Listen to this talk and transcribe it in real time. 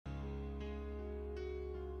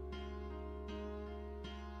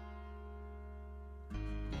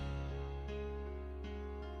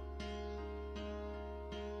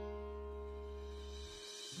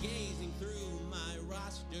through my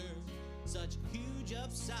roster, such huge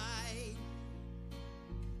upside.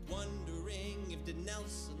 Wondering if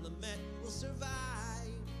Dinelson Lamet will survive.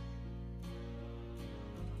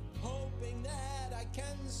 Hoping that I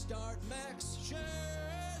can start Max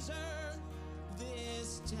Scherzer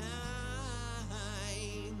this time.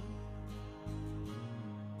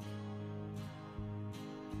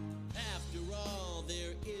 After all,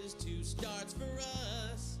 there is 2 starts for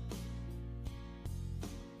us.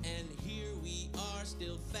 And here we are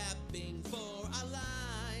still fapping for our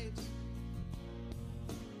lives.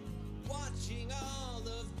 Watching all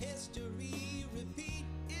of history repeat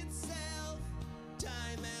itself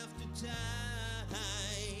time after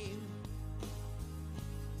time.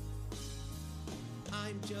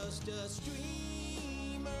 I'm just a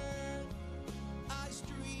streamer. I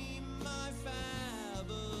stream my fab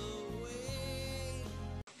away.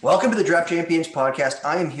 Welcome to the Draft Champions podcast.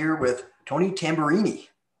 I am here with Tony Tamburini.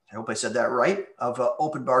 I hope I said that right, of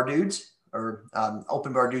Open Bar Dudes, or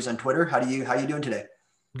Open Bar Dudes on Twitter. How you doing today?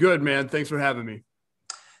 Good, man. Thanks for having me.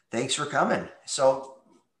 Thanks for coming. So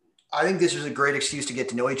I think this is a great excuse to get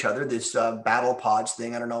to know each other. This battle pods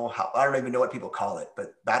thing. I don't even know what people call it,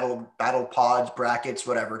 but battle pods, brackets,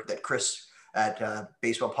 whatever that Chris at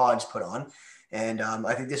Baseball Pods put on. And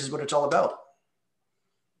I think this is what it's all about.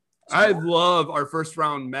 So, I love our first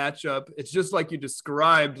round matchup. It's just like you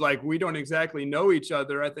described, like we don't exactly know each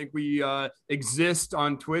other. I think we exist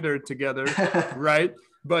on Twitter together, right?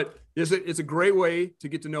 But it's a great way to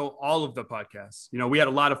get to know all of the podcasts. You know, we had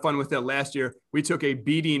a lot of fun with it last year. We took a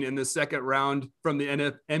beating in the second round from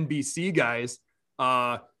the NBC guys.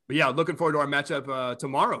 But yeah, looking forward to our matchup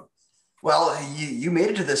tomorrow. Well, you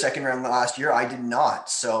made it to the second round last year. I did not.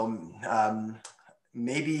 So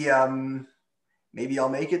maybe I'll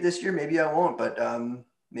make it this year. Maybe I won't, but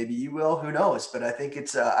maybe you will. Who knows? But I think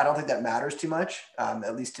I don't think that matters too much,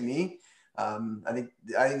 at least to me. I think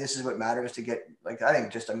this is what matters to get,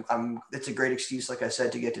 it's a great excuse, like I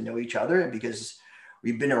said, to get to know each other. And because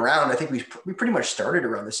we've been around, I think we pretty much started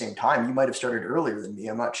around the same time. You might've started earlier than me.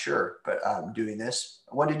 I'm not sure, but doing this.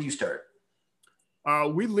 When did you start?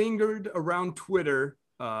 We lingered around Twitter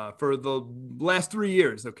for the last 3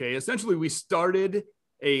 years. Okay. Essentially we started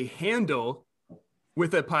a handle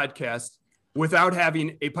with a podcast without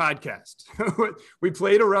having a podcast. We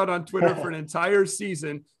played around on Twitter for an entire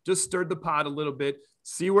season, just stirred the pot a little bit,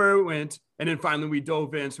 see where it went. And then finally we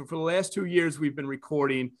dove in. So for the last 2 years, we've been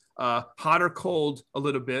recording hot or cold a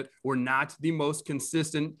little bit. We're not the most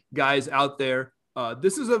consistent guys out there.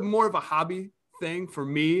 This is more of a hobby thing for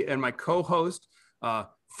me and my co-host.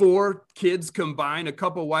 4 kids combined, a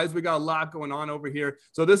couple wives. We got a lot going on over here.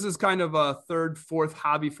 So this is kind of a third, fourth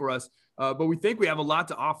hobby for us. But we think we have a lot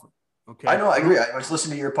to offer. Okay. I know. I agree. I was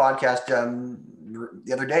listening to your podcast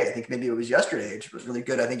the other day. I think maybe it was yesterday. It was really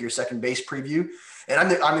good. I think your second base preview, and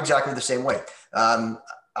I'm exactly the same way.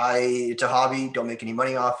 It's a hobby. Don't make any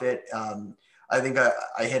money off it. I think I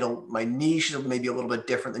hit my niche maybe a little bit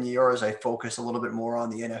different than yours. I focus a little bit more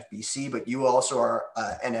on the NFBC, but you also are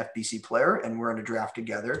an NFBC player, and we're in a draft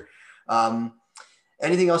together.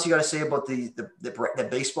 Anything else you got to say about the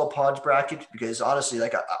baseball pods bracket? Because honestly,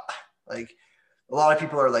 like a lot of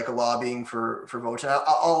people are like lobbying for votes, and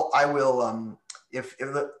I will if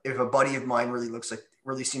a buddy of mine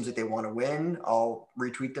really seems like they want to win, I'll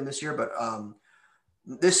retweet them this year. But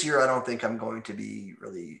this year, I don't think I'm going to be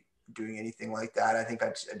really doing anything like that. I think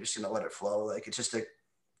I'm just going to let it flow. Like it's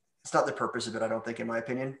not the purpose of it, I don't think, in my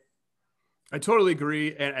opinion. I totally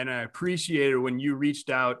agree, and I appreciate it when you reached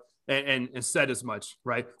out and said as much.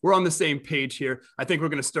 Right, we're on the same page here. I think we're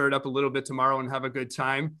going to stir it up a little bit tomorrow and have a good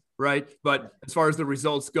time. Right. But as far as the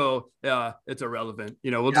results go, it's irrelevant.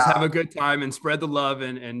 You know, we'll just have a good time and spread the love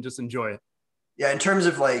and just enjoy it. Yeah. In terms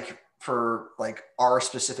of for our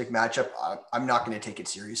specific matchup, I'm not going to take it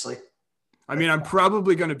seriously. I mean, I'm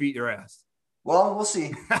probably going to beat your ass. Well, we'll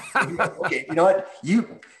see. Okay. You know what?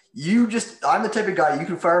 I'm the type of guy, you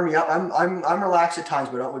can fire me up. I'm relaxed at times,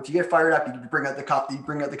 but if you get fired up, you bring out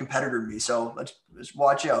the competitor in me. So let's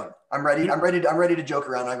watch out. I'm ready to joke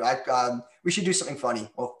around. We should do something funny.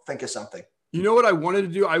 We'll think of something. You know what I wanted to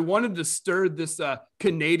do? I wanted to stir this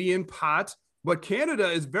Canadian pot, but Canada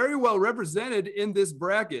is very well represented in this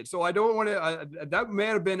bracket. So I don't want to, that may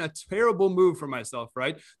have been a terrible move for myself,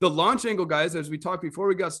 right? The Launch Angle guys, as we talked before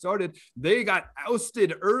we got started, they got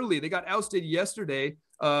ousted early. They got ousted yesterday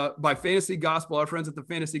by Fantasy Gospel, our friends at the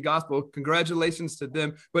Fantasy Gospel. Congratulations to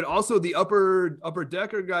them. But also the Upper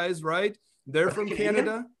Decker guys, right? They're from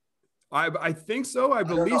Canada. I think so. I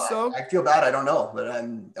believe so. I feel bad. I don't know, but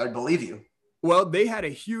I believe you. Well, they had a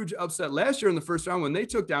huge upset last year in the first round when they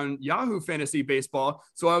took down Yahoo Fantasy Baseball.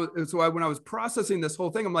 When I was processing this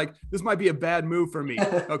whole thing, I'm like, this might be a bad move for me.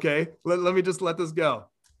 Okay, let me just let this go.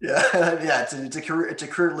 Yeah, yeah, it's a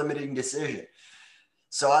career limiting decision.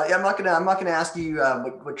 So I'm not gonna ask you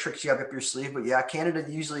what tricks you have up your sleeve, but yeah,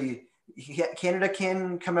 Canada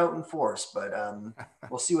can come out in force, but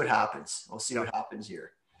we'll see what happens. We'll see what happens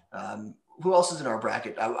here. Who else is in our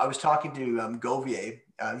bracket? I was talking to Govier.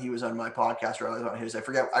 He was on my podcast, or I was on his. I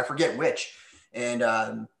forget which,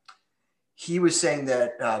 and he was saying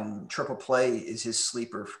that Triple Play is his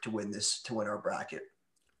sleeper to win our bracket.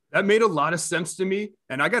 That made a lot of sense to me,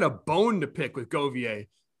 and I got a bone to pick with Govier.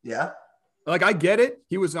 Yeah. Like, I get it.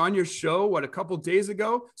 He was on your show, a couple days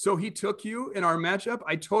ago. So he took you in our matchup.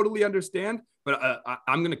 I totally understand, but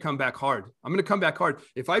I'm going to come back hard.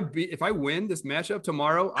 If I win this matchup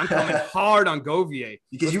tomorrow, I'm coming hard on Govier.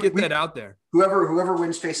 Because Let's get that out there. Whoever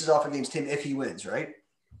wins faces off against him if he wins, right?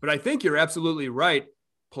 But I think you're absolutely right.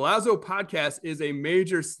 Palazzo Podcast is a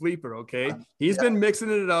major sleeper, okay? He's been mixing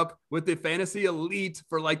it up with the Fantasy Elite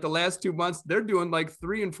for like the last 2 months. They're doing like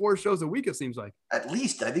 3 and 4 shows a week, it seems like. At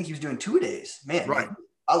least. I think he was doing 2 days. Man, right.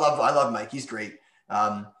 I love Mike. He's great.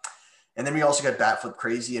 And then we also got Batflip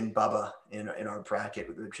Crazy and Bubba in our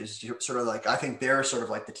bracket, which is sort of like, I think they're sort of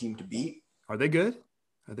like the team to beat. Are they good?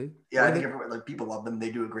 Are they? Yeah, I think everyone, people love them.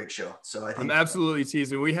 They do a great show. So I think I'm absolutely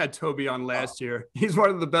teasing. We had Toby on last year. He's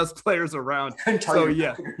one of the best players around. So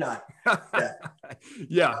yeah, you're not. Yeah,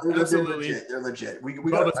 yeah, absolutely. They're legit.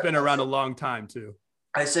 Bubba's been around a long time too.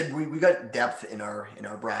 I said we got depth in our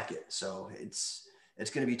bracket, so it's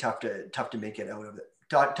going to be tough to make it out of it.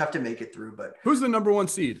 Tough to make it through. But who's the number 1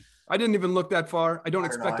 seed? I didn't even look that far. I don't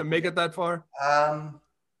expect to make it that far. I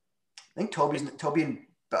think Toby and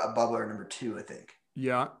Bubba are number 2. I think.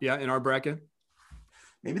 Yeah, in our bracket.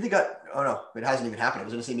 Maybe they got. Oh no, it hasn't even happened. I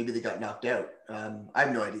was going to say maybe they got knocked out. I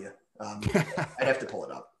have no idea. I'd have to pull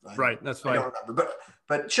it up. Right, that's fine. I don't remember,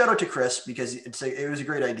 but shout out to Chris because it was a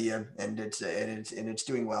great idea and it's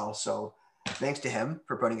doing well. So thanks to him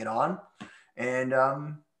for putting it on. And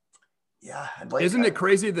yeah, Isn't it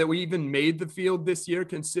crazy that we even made the field this year,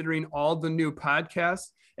 considering all the new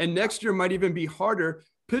podcasts? And next year might even be harder.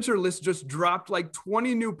 Pitcher List just dropped like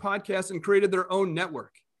 20 new podcasts and created their own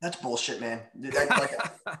network. That's bullshit, man.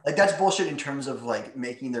 That's bullshit in terms of like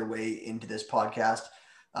making their way into this podcast,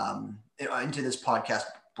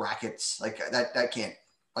 brackets. Like that can't,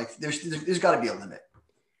 like there's got to be a limit.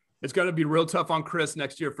 It's got to be real tough on Chris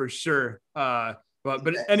next year for sure.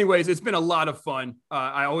 But anyways, it's been a lot of fun.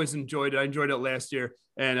 I always enjoyed it. I enjoyed it last year,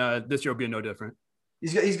 and this year will be no different.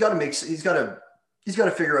 He's got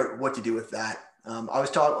to figure out what to do with that. I was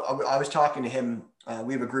talking to him.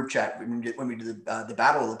 We have a group chat when we do the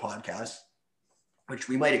Battle of the Podcast, which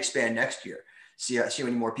we might expand next year. See how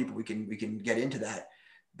many more people we can get into that.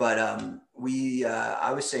 But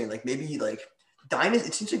I was saying like maybe like Dynasty.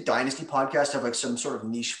 It seems like Dynasty podcasts have like some sort of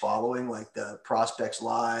niche following, like the Prospects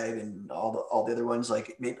Live and all the other ones.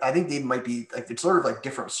 Like I think they might be like it's sort of like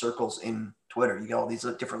different circles in Twitter. You got all these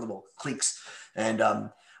different little cliques, and I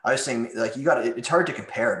was saying like it's hard to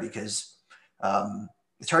compare because.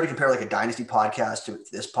 It's hard to compare like a Dynasty podcast to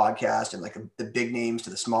this podcast and like the big names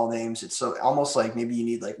to the small names. It's so almost like maybe you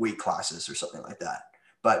need like weight classes or something like that.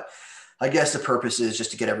 But I guess the purpose is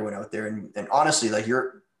just to get everyone out there. And honestly, like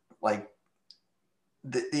you're like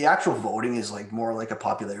the actual voting is like more like a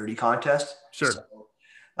popularity contest. Sure. So,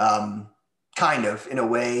 kind of in a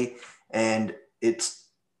way. And it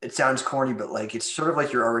sounds corny, but like, it's sort of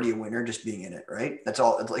like you're already a winner just being in it. Right. That's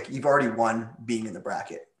all. It's like you've already won being in the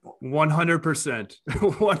bracket. 100%.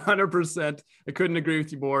 100%. I couldn't agree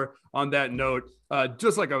with you more on that note.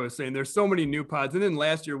 Just like I was saying, there's so many new pods. And then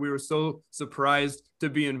last year we were so surprised to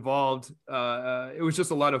be involved. It was just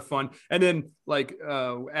a lot of fun. And then like,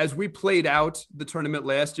 as we played out the tournament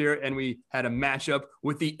last year and we had a matchup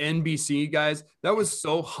with the NBC guys, that was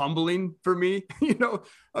so humbling for me. You know,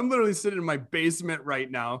 I'm literally sitting in my basement right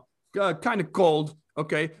now, kind of cold.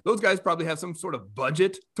 Okay. Those guys probably have some sort of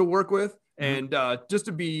budget to work with. And just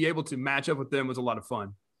to be able to match up with them was a lot of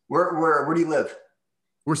fun. Where do you live?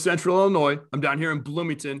 We're Central Illinois. I'm down here in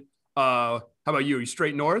Bloomington. How about you? Are you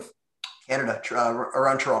straight north? Canada,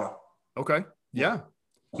 around Toronto. Okay. Yeah.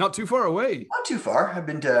 Not too far away. Not too far. I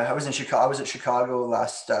was in Chicago. I was at Chicago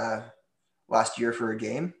last year for a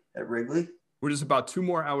game at Wrigley. We're just about 2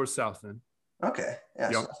 more hours south then. Okay. Yeah.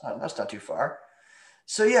 Yep. So that's not too far.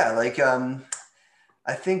 So yeah, like I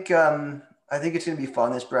think it's going to be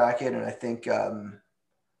fun, this bracket, and I think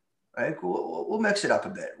we'll mix it up a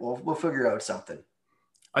bit. We'll figure out something.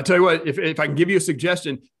 I tell you what, if I can give you a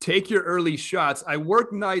suggestion, take your early shots. I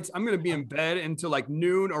work nights. I'm going to be in bed until like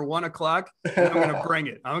noon or 1 o'clock. And I'm going to bring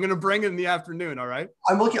it. I'm going to bring it in the afternoon. All right.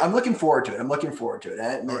 I'm looking forward to it. I'm looking forward to it.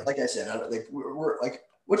 And Right. like I said, we're like,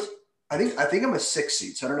 what's, I think I'm a 6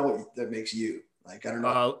 seed. So I don't know what that makes you. Like, I don't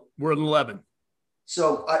know. We're at 11.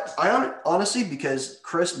 So I honestly, because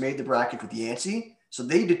Chris made the bracket with Yancey, so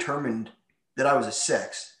they determined that I was a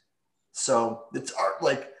 6. So it's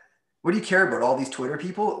like, what do you care about, all these Twitter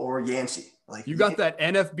people or Yancey? Like, You got that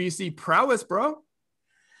NFBC prowess, bro.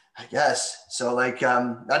 I guess so. Like,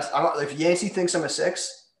 if Yancey thinks I'm a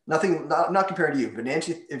 6, not compared to you, but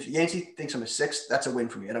if Yancey thinks I'm a 6, that's a win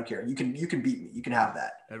for me. I don't care. You can beat me. You can have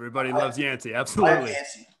that. Everybody loves Yancey. I have Absolutely.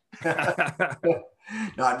 Yancey.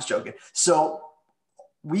 No, I'm just joking. So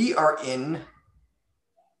we are in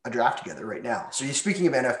a draft together right now. So you're speaking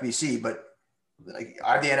of NFBC, but like,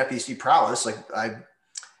 I have the NFBC prowess. Like,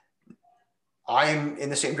 I'm in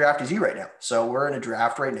the same draft as you right now. So we're in a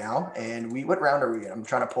draft right now. And what round are we in? I'm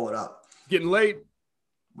trying to pull it up. Getting late.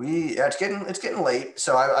 It's getting late.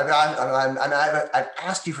 So I've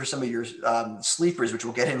asked you for some of your sleepers, which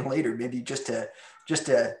we'll get in later, maybe just to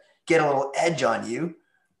get a little edge on you.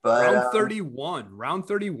 But Round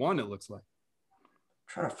 31, it looks like. I'm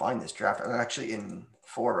trying to find this draft. I'm actually in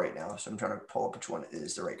 4 right now. So I'm trying to pull up which one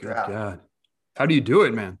is the right draft. God. How do you do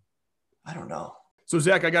it, man? I don't know. So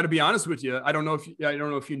Zach, I got to be honest with you. I don't know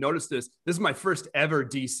if you noticed this. This is my first ever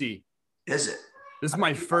DC. Is it? This is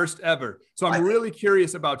my first ever. So I'm really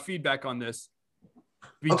curious about feedback on this.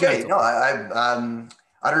 Okay. No, I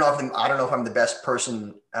don't know if I'm the best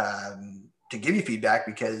person to give you feedback,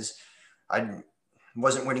 because I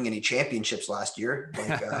wasn't winning any championships last year,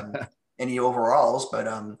 like any overalls, but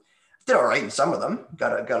did all right in some of them.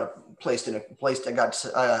 Got placed in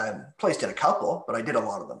a couple, but I did a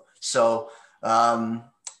lot of them. So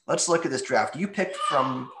let's look at this draft. You picked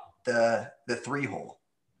from the 3-hole.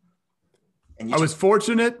 And I was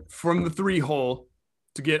fortunate from the 3-hole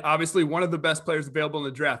to get obviously one of the best players available in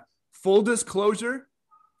the draft. Full disclosure,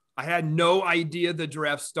 I had no idea the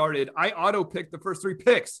draft started. I auto-picked the first 3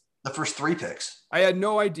 picks. The first 3 picks. I had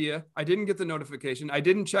no idea. I didn't get the notification. I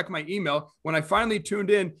didn't check my email. When I finally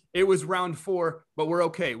tuned in, it was round 4, but we're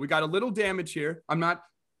okay. We got a little damage here. I'm not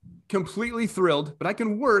completely thrilled, but I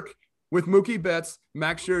can work with Mookie Betts,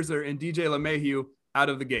 Max Scherzer, and DJ LeMahieu out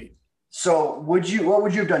of the gate. So what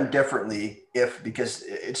would you have done differently because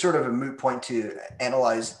it's sort of a moot point to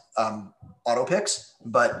analyze auto picks,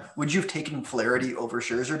 but would you have taken Flaherty over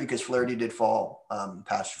Scherzer, because Flaherty did fall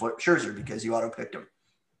past Scherzer because you auto picked him?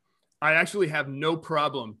 I actually have no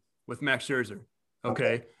problem with Max Scherzer.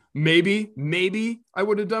 Okay. Maybe I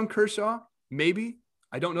would have done Kershaw. Maybe.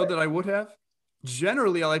 I don't know that I would have.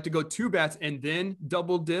 Generally, I like to go 2 bats and then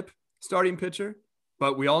double dip starting pitcher.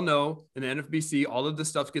 But we all know in the NFBC, all of this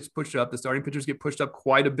stuff gets pushed up. The starting pitchers get pushed up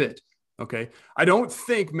quite a bit. Okay. I don't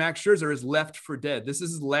think Max Scherzer is left for dead. This is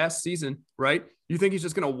his last season, right? You think he's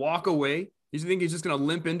just going to walk away? You think he's just going to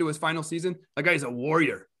limp into his final season? That guy's a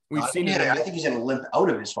warrior. We've seen it. I think he's going to limp out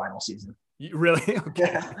of his final season. Really?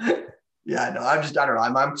 Okay. Yeah. No, I don't know.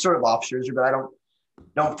 I'm sort of off Scherzer, but I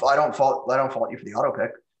don't fault you for the auto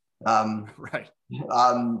pick. Right.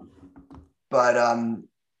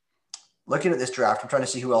 Looking at this draft, I'm trying to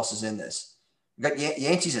see who else is in this. We got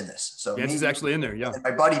Yancey's in this. So Yancey's actually in there. Yeah. And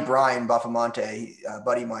my buddy Brian Buffamonte,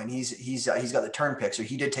 buddy of mine, he's got the turn pick, so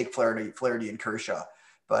he did take Flaherty and Kershaw.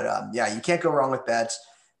 But yeah, you can't go wrong with Betts,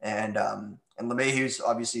 and LeMahieu's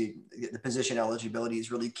obviously the position eligibility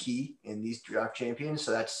is really key in these draft champions.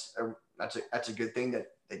 So that's a good thing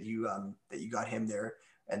that you got him there.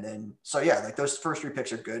 And then, so yeah, like those first 3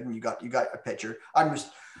 picks are good, and you got a pitcher.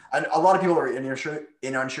 And a lot of people are in on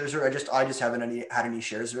Scherzer. I just haven't had any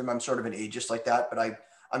shares of him. I'm sort of an ageist like that, but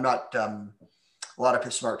I'm not. A lot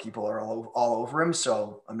of smart people are all over him,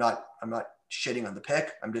 so I'm not shitting on the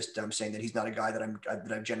pick. I'm saying that he's not a guy that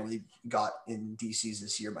I've generally got in DCs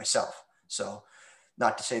this year myself. So,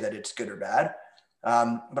 not to say that it's good or bad.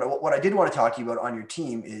 But what I did want to talk to you about on your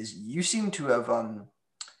team is you seem to have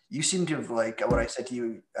like what I said to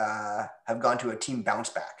you, have gone to a team bounce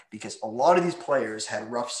back, because a lot of these players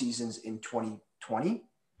had rough seasons in 2020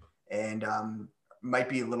 and might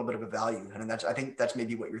be a little bit of a value. And I think that's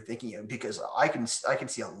maybe what you're thinking of, because I can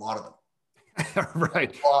see a lot of them.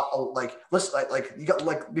 Right.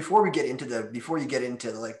 Before you get into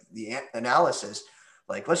the analysis,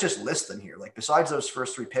 like, let's just list them here. Like, besides those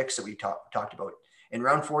first 3 picks that we talked about, in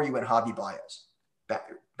round 4, you went Javi Baez,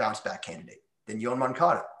 bounce back candidate. Then Yoan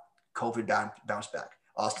Moncada, COVID bounce back.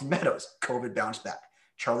 Austin Meadows, COVID bounce back.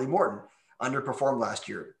 Charlie Morton, underperformed last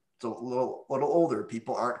year. It's a little older.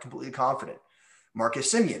 People aren't completely confident.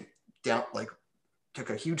 Marcus Semien, down, like, took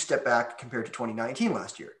a huge step back compared to 2019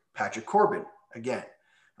 last year. Patrick Corbin, again.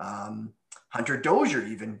 Hunter Dozier,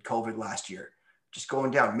 even COVID last year, just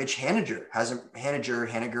going down. Mitch Haniger,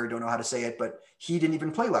 don't know how to say it, but he didn't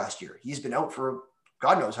even play last year. He's been out for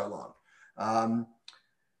God knows how long.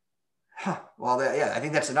 I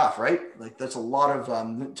think that's enough, right? Like that's a lot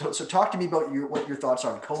of, so talk to me about what your thoughts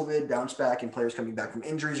are on COVID, bounce back, and players coming back from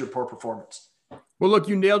injuries or poor performance. Well, look,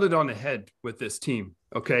 you nailed it on the head with this team.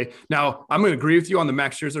 Okay. Now I'm going to agree with you on the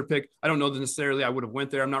Max Scherzer pick. I don't know that necessarily I would have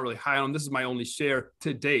went there. I'm not really high on him. This is my only share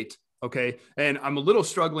to date. Okay. And I'm a little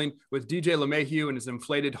struggling with DJ LeMahieu and his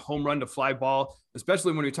inflated home run to fly ball,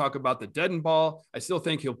 especially when we talk about the deadened ball. I still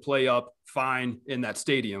think he'll play up fine in that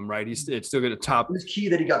stadium, right? It's still going to top. It's key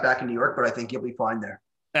that he got back in New York, but I think he'll be fine there.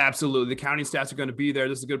 Absolutely. The counting stats are going to be there.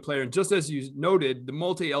 This is a good player. And just as you noted, the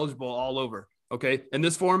multi-eligible all over. Okay. In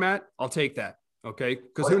this format, I'll take that. Okay.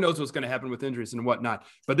 Because who knows what's going to happen with injuries and whatnot.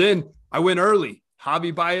 But then I went early.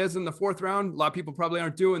 Javi Baez in the 4th round. A lot of people probably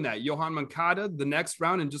aren't doing that. Yohan Moncada, the next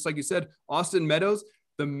round. And just like you said, Austin Meadows.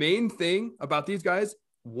 The main thing about these guys,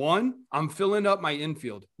 one, I'm filling up my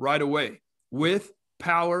infield right away with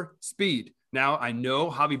power, speed. Now, I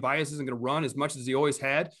know Javi Baez isn't going to run as much as he always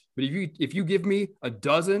had, but if you give me a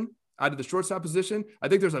dozen out of the shortstop position, I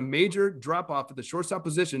think there's a major drop-off at the shortstop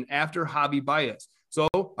position after Javi Baez. So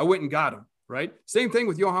I went and got him, right? Same thing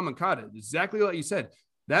with Yohan Moncada. Exactly like you said.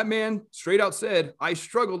 That man straight out said, I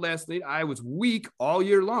struggled last night. I was weak all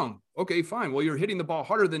year long. Okay, fine. Well, you're hitting the ball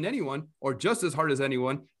harder than anyone or just as hard as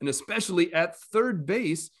anyone, and especially at third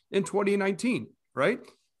base in 2019, right?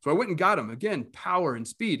 So I went and got him. Again, power and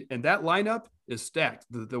speed. And that lineup is stacked.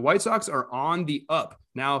 The White Sox are on the up.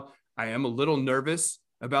 Now, I am a little nervous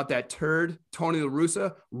about that turd, Tony La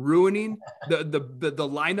Russa, ruining the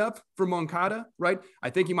lineup for Moncada, right?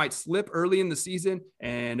 I think he might slip early in the season,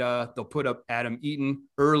 and they'll put up Adam Eaton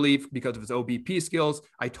early because of his OBP skills.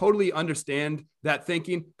 I totally understand that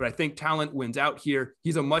thinking, but I think talent wins out here.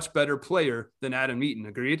 He's a much better player than Adam Eaton.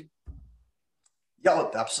 Agreed? Yeah,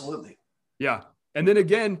 absolutely. Yeah. And then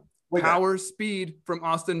again, power, speed from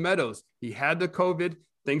Austin Meadows. He had the COVID.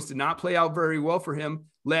 Things did not play out very well for him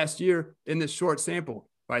last year in this short sample.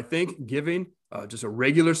 But I think giving just a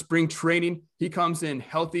regular spring training, he comes in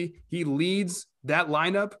healthy. He leads that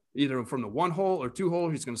lineup either from the 1 hole or 2 hole.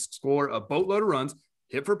 He's going to score a boatload of runs,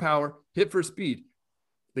 hit for power, hit for speed.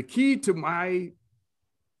 The key to my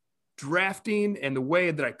drafting and the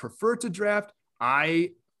way that I prefer to draft,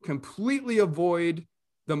 I completely avoid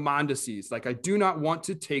the Mondesies. Like I do not want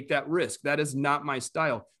to take that risk. That is not my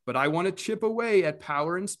style, but I want to chip away at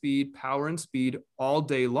power and speed all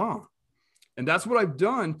day long. And that's what I've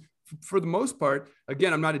done for the most part.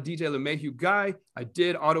 Again, I'm not a DJ LeMahieu guy. I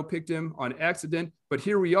did auto-picked him on accident, but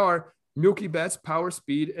here we are, Mookie Betts, power,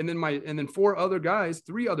 speed, and then 3 other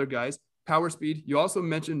guys, power, speed. You also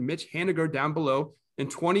mentioned Mitch Haniger down below in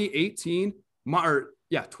 2018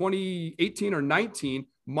 or 19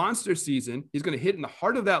 monster season. He's going to hit in the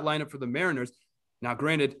heart of that lineup for the Mariners. Now,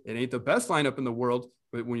 granted, it ain't the best lineup in the world,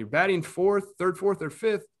 but when you're batting 4th, 3rd, 4th, or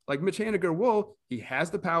 5th, like Mitch Haniger will, he has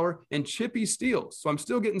the power and chippy steals. So I'm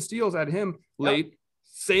still getting steals at him late. Yep.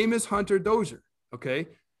 Same as Hunter Dozier. Okay.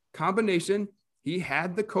 Combination. He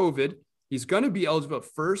had the COVID. He's going to be eligible at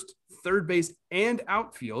first, third base, and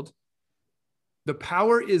outfield. The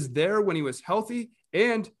power is there when he was healthy.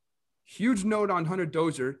 And huge note on Hunter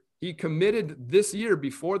Dozier. He committed this year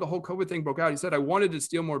before the whole COVID thing broke out. He said, I wanted to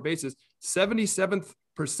steal more bases, 77th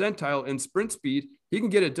percentile in sprint speed. He can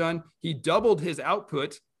get it done. He doubled his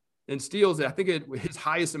output in steals. I think his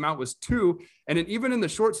highest amount was 2. And then even in the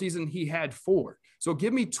short season, he had 4. So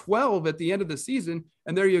give me 12 at the end of the season.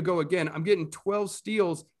 And there you go again. I'm getting 12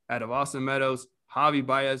 steals out of Austin Meadows, Javi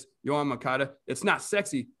Baez, Yohan Moncada. It's not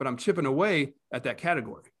sexy, but I'm chipping away at that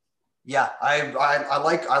category. Yeah, I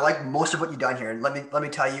like most of what you've done here. And let me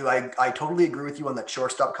tell you, I totally agree with you on that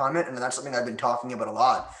shortstop comment. And that's something I've been talking about a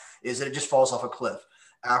lot, is that it just falls off a cliff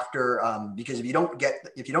after, because if you don't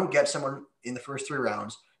get someone in the first 3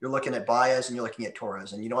 rounds, you're looking at Baez and you're looking at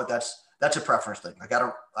Torres. And you know what, that's a preference thing. Like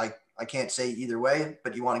I can't say either way,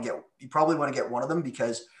 but you probably want to get one of them,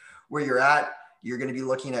 because where you're at, you're going to be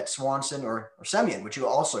looking at Swanson or Semien, which you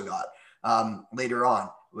also got later on,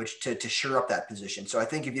 which to shore up that position. So I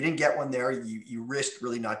think if you didn't get one there, you risked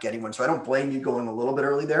really not getting one. So I don't blame you going a little bit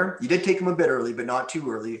early there. You did take him a bit early, but not too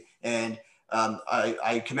early. And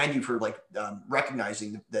I commend you for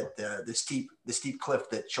recognizing that the steep cliff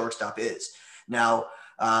that shortstop is. Now,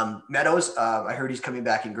 Meadows, I heard he's coming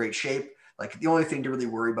back in great shape. Like the only thing to really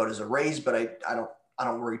worry about is a raise, but I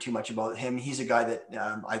don't worry too much about him. He's a guy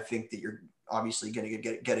that I think that you're obviously going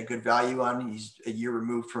to get a good value on. He's a year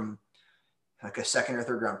removed from like a second or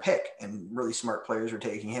third round pick, and really smart players were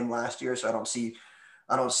taking him last year. So I don't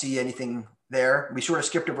see anything there. We sort of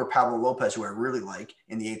skipped over Pablo Lopez, who I really like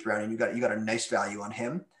in the 8th round, and you got a nice value on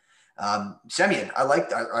him. Semien,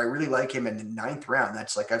 I really like him in the 9th round.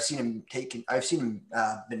 That's like, I've seen him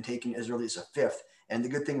been taken as early as a 5th. And the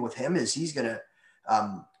good thing with him is he's a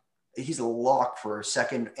lock for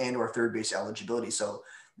second and or third base eligibility. So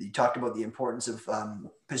you talked about the importance of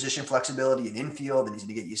position flexibility and infield, and he's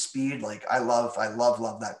going to get you speed. Like I love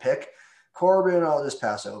that pick. Corbin, I'll just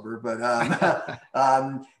pass over, but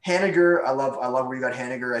Haniger, I love where you got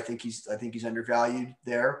Haniger. I think he's undervalued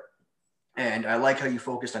there. And I like how you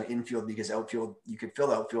focused on infield, because outfield, you could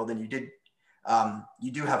fill outfield, and you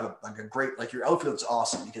do have a great, like your outfield's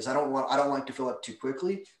awesome, because I don't like to fill up too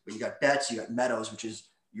quickly, but you got Betts, you got Meadows, which is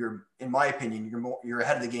in my opinion, you're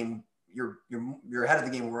ahead of the game. You're ahead of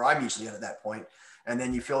the game where I'm usually at that point. And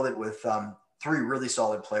then you filled it with 3 really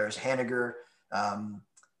solid players. Haniger,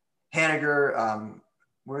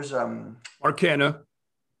 where's Arcana.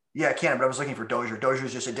 Yeah, Canada, but I was looking for Dozier. Dozier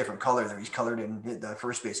is just a different color there. He's colored in the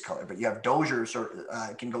first base color, but you have Dozier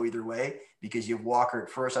can go either way, because you have Walker at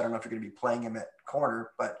first. I don't know if you're going to be playing him at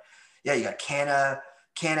corner, but yeah, you got Canna,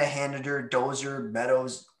 Haniger, Dozier,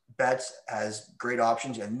 Meadows, Betts has great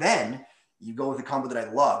options. And then you go with the combo that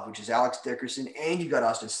I love, which is Alex Dickerson, and you got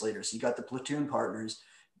Austin Slater. So you got the platoon partners.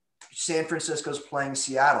 San Francisco's playing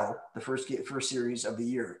Seattle, the first series of the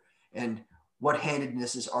year. And what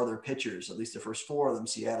handednesses are their pitchers? At least the first 4 of them,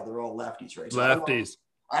 Seattle, they're all lefties, right? So Lefties.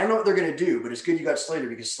 I don't know what they're going to do, but it's good you got Slater,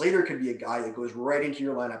 because Slater could be a guy that goes right into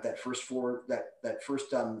your lineup that first 4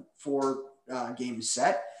 game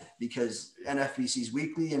set, because NFBC's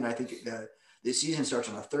weekly, and I think the season starts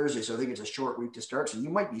on a Thursday, so I think it's a short week to start. So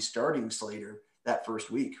you might be starting Slater that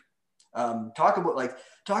first week. Talk about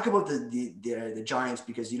the Giants,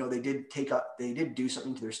 because they did do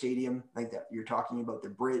something to their stadium, like that you're talking about the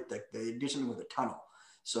bridge, like they did something with a tunnel,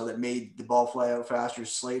 so that made the ball fly out faster.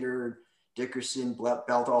 Slater, Dickerson,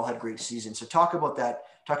 Belt all had great seasons. So talk about that.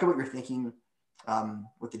 Talk about your thinking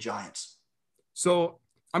with the Giants. So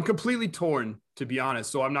I'm completely torn, to be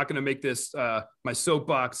honest. So I'm not going to make this my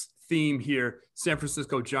soapbox theme here, San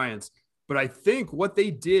Francisco Giants. But I think what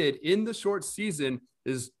they did in the short season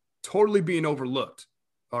is totally being overlooked.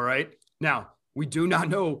 All right. Now, we do not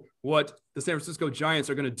know what the San Francisco Giants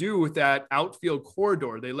are going to do with that outfield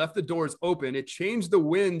corridor. They left the doors open. It changed the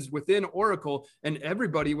winds within Oracle, and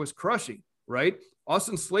everybody was crushing, right?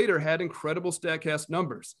 Austin Slater had incredible StatCast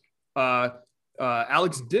numbers.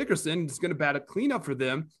 Alex Dickerson is going to bat a cleanup for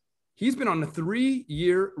them. He's been on a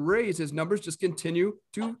 3-year raise. His numbers just continue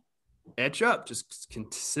to etch up, just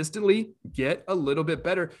consistently get a little bit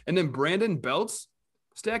better. And then Brandon Belt's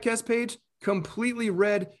StatCast page completely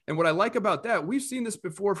red. And what I like about that, we've seen this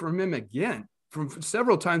before from him again, from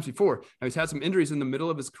several times before. Now, he's had some injuries in the middle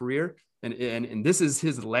of his career, and this is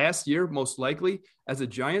his last year, most likely, as a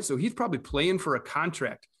Giant. So he's probably playing for a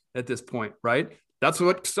contract at this point, right? That's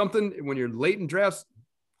something when you're late in drafts,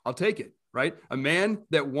 I'll take it, right? A man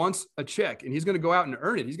that wants a check, and he's going to go out and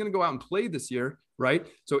earn it. He's going to go out and play this year, right?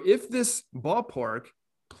 So if this ballpark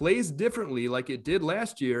plays differently like it did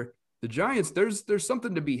last year, the Giants, there's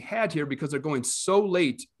something to be had here, because they're going so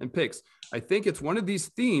late in picks. I think it's one of these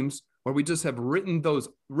themes where we just have written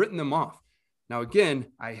them off. Now, again,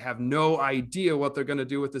 I have no idea what they're going to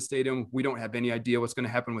do with the stadium. We don't have any idea what's going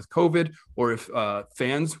to happen with COVID, or if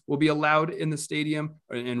fans will be allowed in the stadium,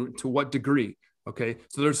 and to what degree. Okay,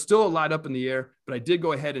 so there's still a lot up in the air, but I did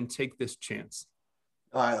go ahead and take this chance.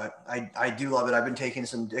 I do love it. I've been taking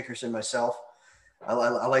some Dickerson myself. I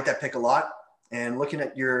like that pick a lot. And looking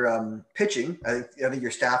at your pitching, I think your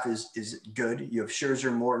staff is good. You have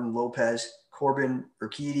Scherzer, Morton, Lopez, Corbin,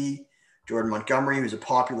 Urquidy, Jordan Montgomery, who's a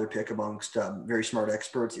popular pick amongst very smart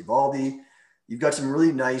experts, Evaldi. You've got some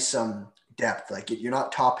really nice depth. Like you're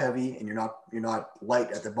not top heavy, and you're not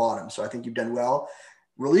light at the bottom. So I think you've done well.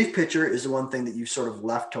 Relief pitcher is the one thing that you've sort of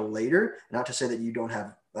left till later. Not to say that you don't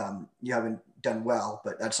have you haven't done well,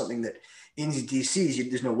 but that's something that in these DCs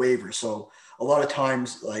there's no waiver. So a lot of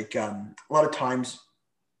times,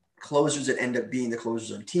 closers that end up being the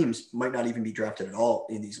closers on teams might not even be drafted at all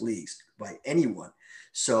in these leagues by anyone.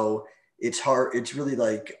 So it's hard. It's really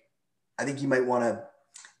like, I think you might want to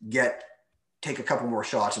take a couple more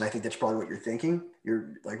shots. And I think that's probably what you're thinking.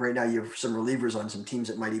 You're like, right now you have some relievers on some teams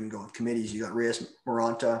that might even go with committees. You got Reyes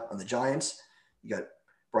Moranta on the Giants. You got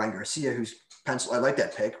Brian Garcia, who's pencil. I like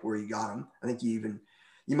that pick where you got him. I think you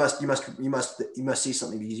must see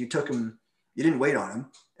something, because you took him. You didn't wait on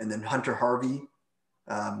him. And then Hunter Harvey.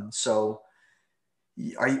 So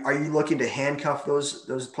Are you looking to handcuff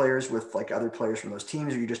those players with like other players from those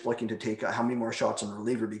teams? Or are you just looking to take how many more shots on the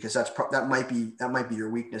reliever? Because that might be your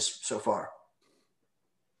weakness so far.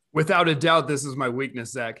 Without a doubt, this is my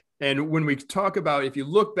weakness, Zach. And when we talk about, if you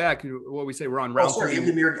look back, what we say, we're on round three. You have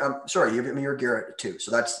Amir Garrett too.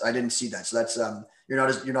 So I didn't see that. So that's you're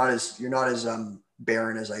not as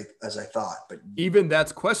barren as I thought. But even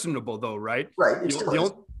that's questionable though, right? Right.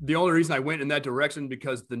 The only reason I went in that direction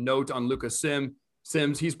because the note on Lucas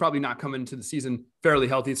Sims, he's probably not coming into the season fairly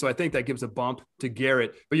healthy. So I think that gives a bump to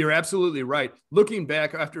Garrett. But you're absolutely right. Looking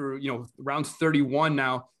back after round 31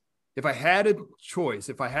 now, if I had a choice,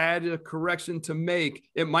 if I had a correction to make,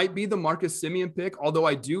 it might be the Marcus Semien pick, although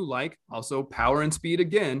I do like also power and speed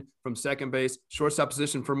again from second base, shortstop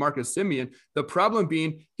position for Marcus Semien. The problem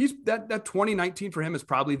being he's that 2019 for him is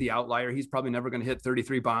probably the outlier. He's probably never going to hit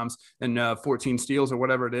 33 bombs and 14 steals or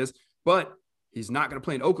whatever it is, but he's not going to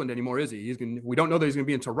play in Oakland anymore, is he? We don't know that he's going to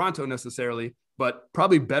be in Toronto necessarily, but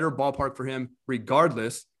probably better ballpark for him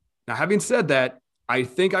regardless. Now, having said that, I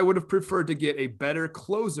think I would have preferred to get a better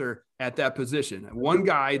closer at that position. One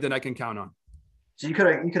guy that I can count on. So you could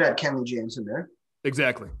add Kenley Jansen there.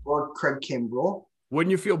 Exactly. Or Craig Kimbrell.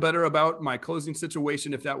 Wouldn't you feel better about my closing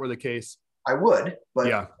situation if that were the case? I would, but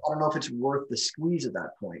yeah. I don't know if it's worth the squeeze at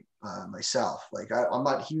that point myself. Like I'm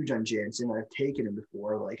not huge on Jansen. I've taken him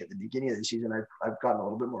before. Like at the beginning of the season, I've gotten a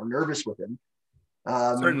little bit more nervous with him.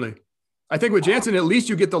 Certainly. I think with Jansen, at least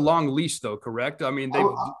you get the long leash though, correct? I mean,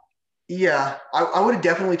 yeah, I would have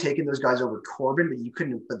definitely taken those guys over Corbin, but you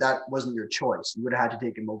couldn't. But that wasn't your choice. You would have had to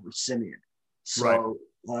take him over Semien. So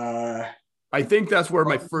right. I think that's where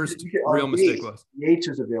my first real mistake was. Yates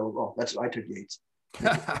was available. I took Yates.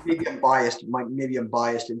 Maybe I'm biased.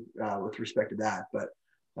 With respect to that, but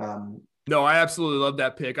no, I absolutely love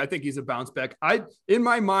that pick. I think he's a bounce back. In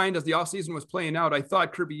my mind, as the offseason was playing out, I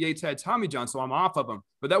thought Kirby Yates had Tommy John, so I'm off of him.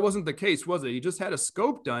 But that wasn't the case, was it? He just had a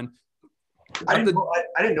scope done. I didn't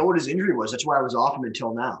know what his injury was. That's why I was off him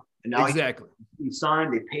until now. And now exactly. He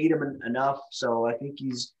signed. They paid him enough, so I think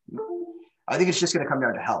it's just going to come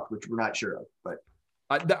down to health, which we're not sure of. But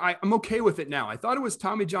I'm okay with it now. I thought it was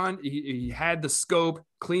Tommy John. He had the scope,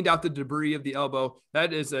 cleaned out the debris of the elbow.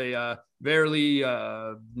 That is a barely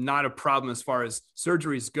not a problem as far as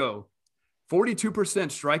surgeries go. 42%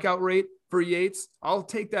 strikeout rate for Yates. I'll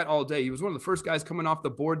take that all day. He was one of the first guys coming off the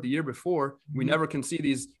board the year before. We never can see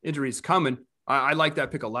these injuries coming. I like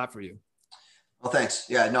that pick a lot for you. Well, thanks.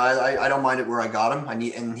 Yeah, no, I don't mind it where I got him.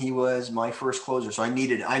 And he was my first closer, so I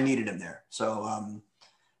needed him there. So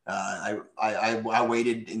I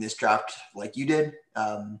waited in this draft like you did,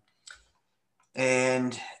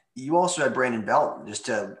 and you also had Brandon Belt just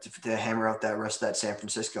to hammer out that rest of that San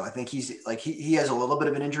Francisco. I think he's like he has a little bit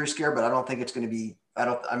of an injury scare, but I don't think it's going to be.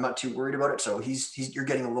 I'm not too worried about it. So you're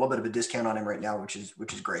getting a little bit of a discount on him right now, which is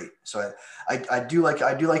great. So I do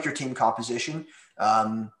like your team composition.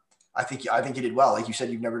 I think you did well. Like you said,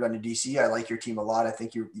 you've never done a DC. I like your team a lot. I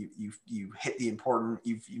think you hit the important.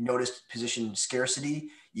 You've noticed position scarcity.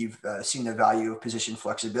 You've seen the value of position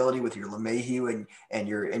flexibility with your LeMahieu, and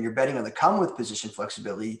you're betting on the come with position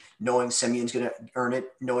flexibility, knowing Semien's going to earn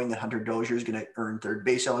it, knowing that Hunter Dozier is going to earn third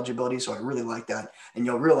base eligibility. So I really like that, and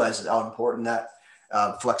you'll realize how important that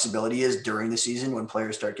flexibility is during the season when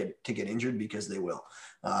players start to get injured, because they will.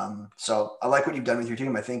 So I like what you've done with your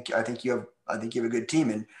team. I think you have a good team.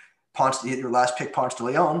 And your last pick, Ponce de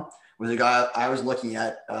Leon, was a guy I was looking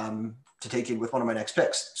at to take it with one of my next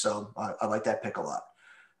picks. So I like that pick a lot.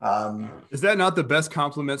 Is that not the best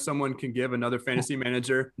compliment someone can give another fantasy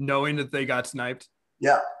manager, knowing that they got sniped?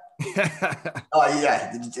 Yeah.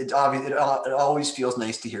 Yeah. It always feels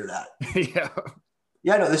nice to hear that. Yeah.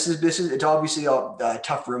 Yeah, no, this is it's obviously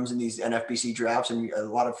tough rooms in these NFBC drafts, and a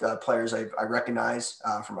lot of players I recognize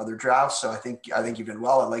from other drafts. So I think you've done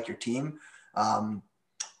well. I like your team.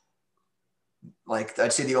 Like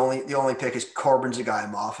I'd say the only pick is Corbin's a guy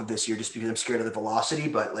I'm off of this year just because I'm scared of the velocity.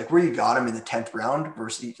 But like where you got him in the 10th round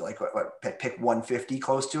versus like what pick 150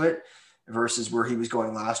 close to it versus where he was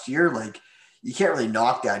going last year, like you can't really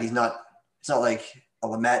knock that. It's not like a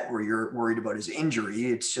Lamet where you're worried about his injury.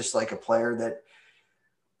 It's just like a player that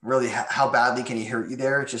really how badly can he hurt you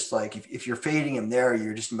there? It's just like if you're fading him there,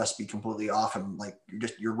 you just must be completely off him. Like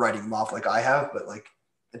you're writing him off like I have, but like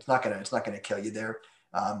it's not gonna kill you there.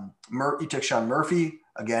 You took Sean Murphy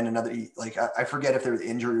again. Another like I forget if the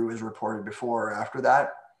injury was reported before or after that.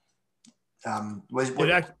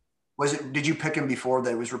 Did you pick him before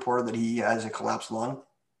that it was reported that he has a collapsed lung?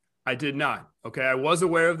 I did not. Okay, I was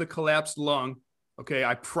aware of the collapsed lung. Okay,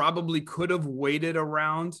 I probably could have waited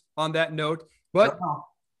around on that note, but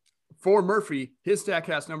for Murphy, his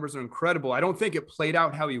StatCast numbers are incredible. I don't think it played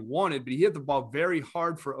out how he wanted, but he hit the ball very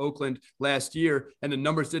hard for Oakland last year, and the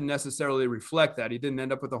numbers didn't necessarily reflect that. He didn't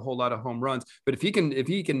end up with a whole lot of home runs. But if he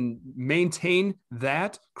can maintain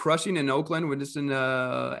that, crushing in Oakland when it's an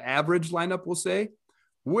average lineup, we'll say,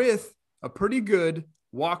 with a pretty good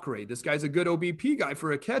walk rate. This guy's a good OBP guy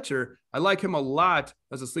for a catcher. I like him a lot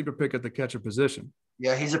as a sleeper pick at the catcher position.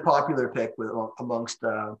 Yeah, he's a popular pick amongst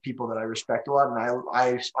people that I respect a lot, and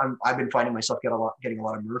I've been finding myself getting a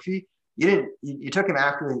lot of Murphy. You took him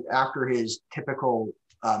after his typical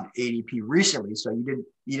ADP recently, so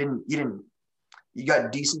you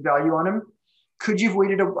got decent value on him. Could you have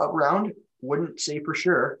waited a round? Wouldn't say for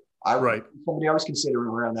sure. Somebody I was considering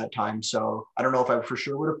around that time, so I don't know if I for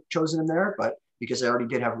sure would have chosen him there, but because I already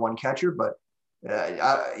did have one catcher, but.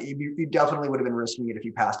 You definitely would have been risking it if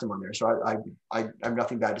you passed him on there. So I have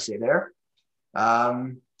nothing bad to say there.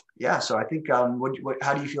 So I think how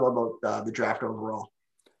do you feel about the draft overall?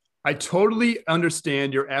 I totally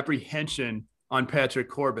understand your apprehension on Patrick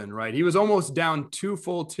Corbin, right? He was almost down 2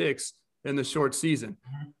 full ticks in the short season.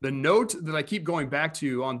 The note that I keep going back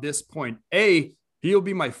to on this point, he'll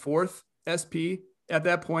be my 4th SP at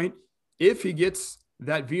that point. If he gets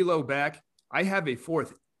that velo back, I have a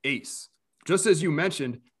 4th ace. Just as you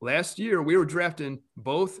mentioned, last year we were drafting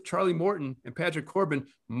both Charlie Morton and Patrick Corbin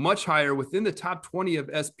much higher within the top 20 of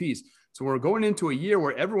SPs. So we're going into a year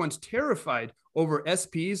where everyone's terrified over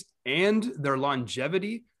SPs and their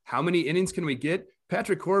longevity. How many innings can we get?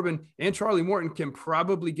 Patrick Corbin and Charlie Morton can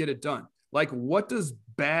probably get it done. Like, what does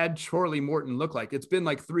bad Charlie Morton look like? It's been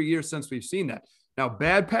like 3 years since we've seen that. Now,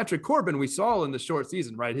 bad Patrick Corbin, we saw in the short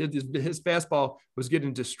season, right? His fastball was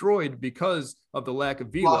getting destroyed because of the lack of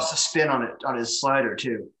velo. Lost the spin on his slider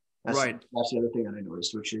too. That's the other thing that I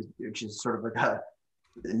noticed, which is sort of like a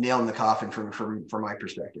nail in the coffin from my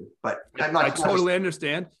perspective. But I totally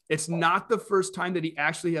understand. It's not the first time that he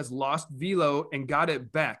actually has lost velo and got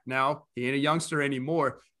it back. Now, he ain't a youngster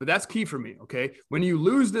anymore, but that's key for me, okay? When you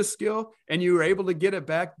lose this skill and you are able to get it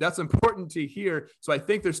back, that's important to hear. So I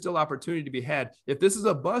think there's still opportunity to be had. If this is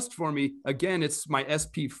a bust for me, again, it's my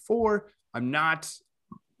SP4. I'm not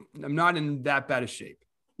in that bad a shape.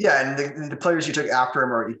 Yeah, and the players you took after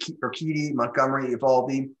him are Urquidy, Montgomery,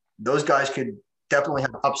 Eovaldi. Those guys could definitely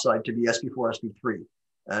have upside to be SP4, SP3.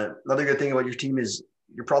 Another good thing about your team is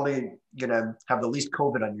you're probably gonna have the least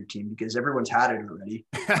COVID on your team because everyone's had it already.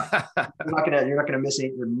 You're not gonna miss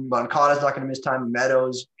it. Moncada's not gonna miss time.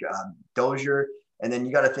 Meadows, Dozier, and then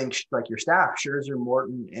you got to think like your staff: Scherzer,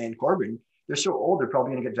 Morton, and Corbin. They're so old; they're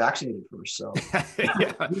probably gonna get vaccinated first. So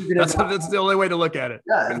that's the only way to look at it.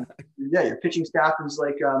 Yeah, your pitching staff is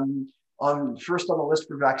like on the list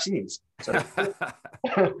for vaccines. So.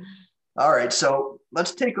 All right, so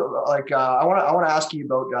let's take I want to ask you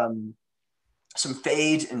about some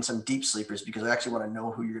fades and some deep sleepers because I actually want to know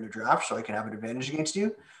who you're going to draft so I can have an advantage against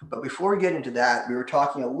you. But before we get into that, we were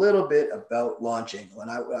talking a little bit about launch angle, and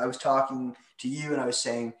I was talking to you and I was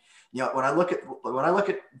saying, when I look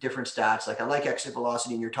at different stats, like I like exit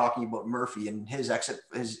velocity, and you're talking about Murphy and his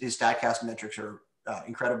StatCast metrics are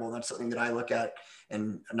incredible. And that's something that I look at,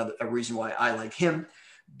 and a reason why I like him,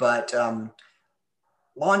 but.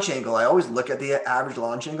 Launch angle, I always look at the average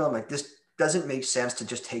launch angle. I'm like, this doesn't make sense to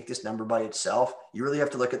just take this number by itself. You really have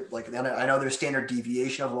to look at I know there's standard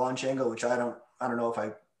deviation of launch angle, which I don't know if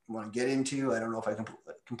I want to get into. I don't know if I can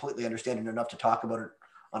completely understand it enough to talk about it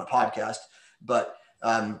on a podcast. But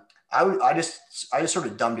I just sort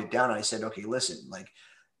of dumbed it down and I said, okay, listen.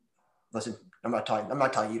 I'm not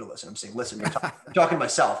telling you to listen. I'm saying, listen. I'm talking to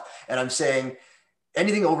myself, and I'm saying.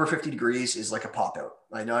 Anything over 50 degrees is like a pop out.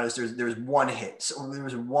 I noticed there's one hit. So there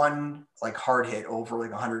was one like hard hit over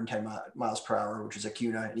like 110 miles per hour, which is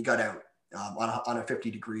Acuna, and he got out on a 50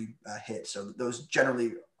 degree hit. So those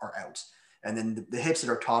generally are outs. And then the hits that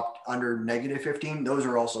are topped under negative 15, those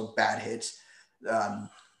are also bad hits.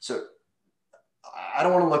 So I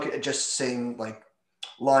don't want to look at just saying like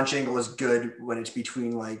launch angle is good when it's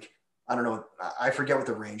between like, I don't know. I forget what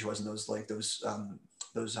the range was in those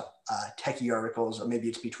techie articles, or maybe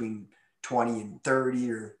it's between 20 and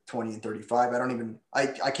 30 or 20 and 35. I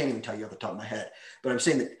can't even tell you off the top of my head, but I'm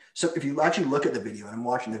saying that. So if you actually look at the video, and I'm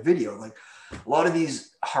watching the video, like a lot of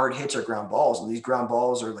these hard hits are ground balls, and these ground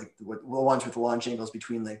balls are like the ones with the launch angles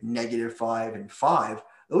between like -5 and 5.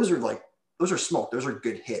 Those are smoke. Those are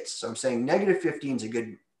good hits. So I'm saying -15 is a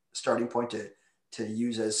good starting point to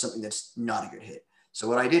use as something that's not a good hit. So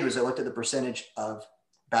what I did was I looked at the percentage of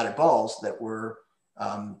batted balls that were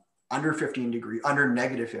under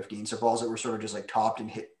 -15, so balls that were sort of just like topped and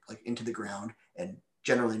hit like into the ground and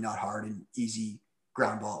generally not hard and easy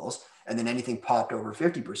ground balls, and then anything popped over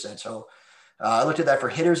 50%. So I looked at that for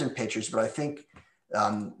hitters and pitchers, but I think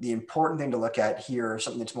the important thing to look at here,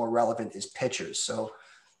 something that's more relevant, is pitchers. So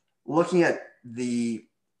looking at the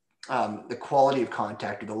quality of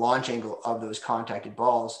contact or the launch angle of those contacted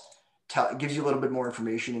balls gives you a little bit more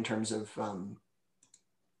information in terms of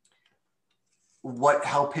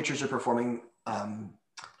how pitchers are performing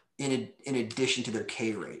in addition to their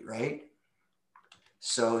K rate, right?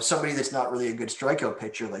 So somebody that's not really a good strikeout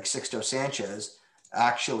pitcher like Sixto Sanchez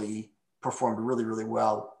actually performed really, really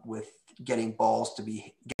well with getting balls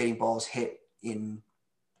hit in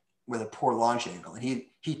with a poor launch angle. And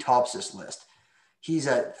he tops this list. He's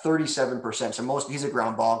at 37%. So he's a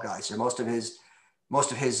ground ball guy. So most of his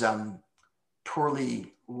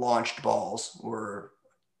poorly launched balls were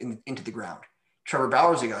into the ground. Trevor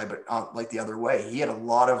Bauer's a guy, but like the other way, he had a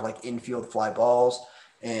lot of like infield fly balls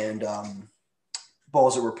and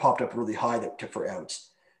balls that were popped up really high that took for outs.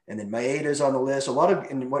 And then Maeda's on the list.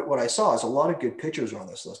 And what I saw is a lot of good pitchers are on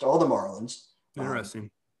this list. All the Marlins. Interesting.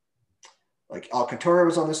 Like Alcantara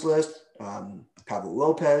was on this list. Pablo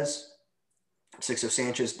Lopez, Sixto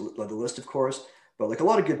Sanchez led the list, of course. But like a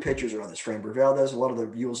lot of good pitchers are on this. Framber Valdez, a lot of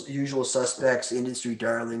the usual suspects, industry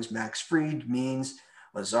darlings, Max Fried, Means,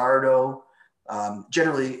 Luzardo.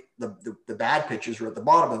 Generally, the bad pitchers were at the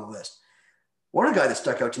bottom of the list. One guy that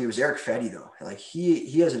stuck out to me was Eric Fetty, though. Like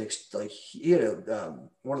he had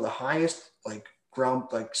one of the highest like ground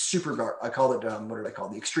like super guard. I call it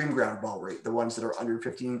the extreme ground ball rate, the ones that are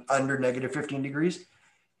under negative 15 degrees.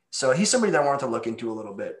 So he's somebody that I wanted to look into a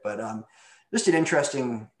little bit, but just an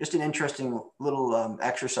interesting little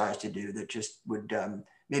exercise to do that just would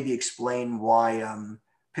maybe explain why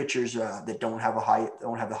pitchers that don't have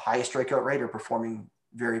the highest strikeout rate are performing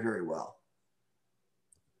very, very well.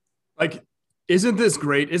 Like, isn't this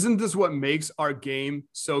great? Isn't this what makes our game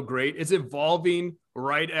so great? It's evolving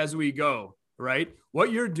right as we go, right?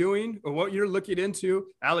 What you're doing or what you're looking into,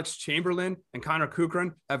 Alex Chamberlain and Connor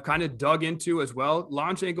Cochran have kind of dug into as well.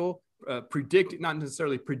 Launch angle, not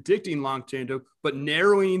necessarily predicting launch angle, but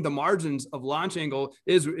narrowing the margins of launch angle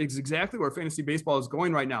is exactly where fantasy baseball is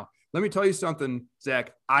going right now. Let me tell you something,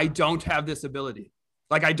 Zach. I don't have this ability.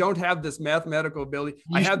 Like, I don't have this mathematical ability.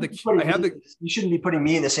 You shouldn't be putting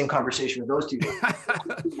me in the same conversation with those two.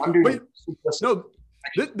 No,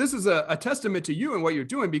 this is a testament to you and what you're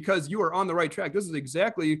doing, because you are on the right track. This is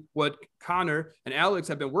exactly what Connor and Alex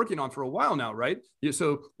have been working on for a while now, right?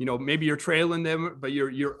 So, maybe you're trailing them, but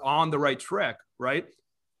you're on the right track, right?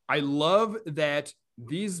 I love that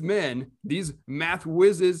these men, these math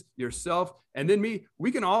whizzes, yourself, and then me,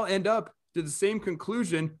 we can all end up to the same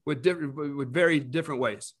conclusion with very different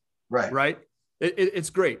ways. Right. It's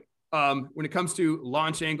great. When it comes to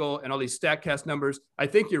launch angle and all these StatCast numbers, I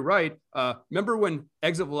think you're right. Remember when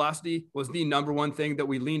exit velocity was the number one thing that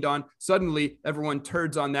we leaned on? Suddenly everyone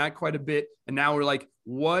turds on that quite a bit. And now we're like,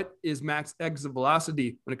 what is max exit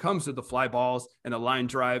velocity when it comes to the fly balls and the line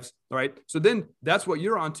drives? Right. So then that's what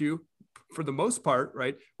you're onto for the most part,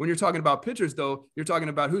 right? When you're talking about pitchers, though, you're talking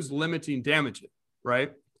about who's limiting damage,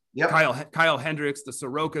 right? Yep. Kyle Hendricks, the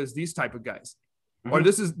Sorokas, these type of guys. Mm-hmm. Or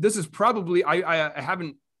this is probably, I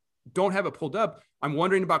don't have it pulled up. I'm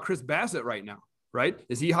wondering about Chris Bassett right now, right?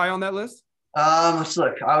 Is he high on that list? Let's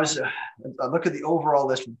look. I look at the overall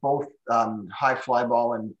list of both high fly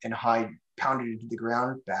ball and high pounded into the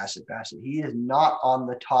ground. Bassett. He is not on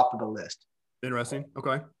the top of the list. Interesting.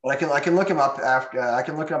 Okay. But I can look him up after. I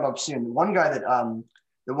can look him up soon. The one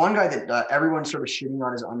guy that everyone's sort of shitting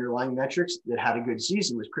on his underlying metrics that had a good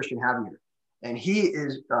season was Christian Javier, and he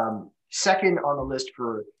is second on the list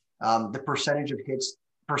for the percentage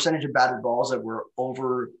of batted balls that were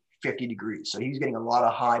over 50 degrees. So he's getting a lot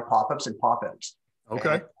of high pop-ups and pop-outs.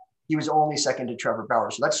 Okay. And he was only second to Trevor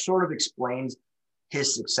Bauer. So that sort of explains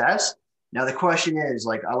his success. Now, the question is,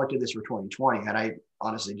 like, I looked at this for 2020, and I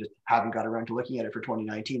honestly just haven't got around to looking at it for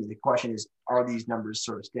 2019. And the question is, are these numbers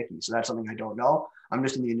sort of sticky? So that's something I don't know. I'm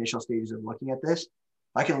just in the initial stages of looking at this.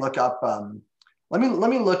 I can look up, let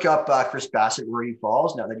me look up Chris Bassett, where he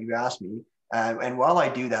falls, now that you've asked me. And while I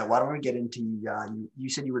do that, why don't we get into, you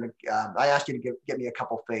said you were going to, I asked you to get me a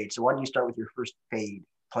couple fades. So why don't you start with your first fade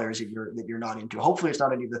players that you're not into? Hopefully it's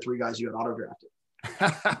not any of the three guys you had auto-drafted.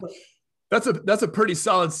 That's a pretty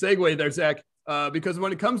solid segue there, Zach, because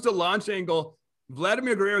when it comes to launch angle,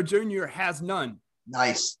 Vladimir Guerrero Jr. has none.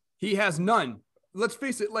 Nice. He has none. Let's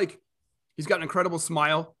face it, like, he's got an incredible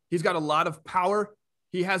smile. He's got a lot of power.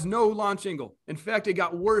 He has no launch angle. In fact, it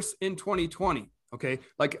got worse in 2020. Okay.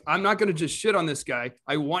 Like, I'm not going to just shit on this guy.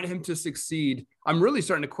 I want him to succeed. I'm really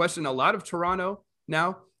starting to question a lot of Toronto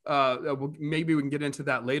now. Maybe we can get into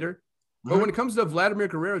that later. But when it comes to Vladimir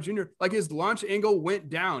Guerrero Jr., like, his launch angle went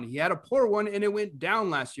down. He had a poor one and it went down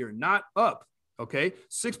last year, not up. Okay.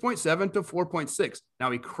 6.7 to 4.6.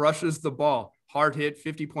 Now he crushes the ball. Hard hit,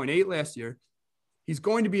 50.8 last year. He's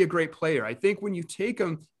going to be a great player. I think when you take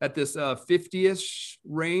him at this 50-ish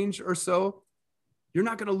range or so, you're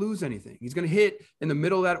not going to lose anything. He's going to hit in the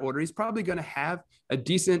middle of that order. He's probably going to have a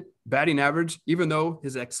decent batting average, even though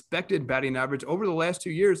his expected batting average over the last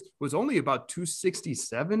 2 years was only about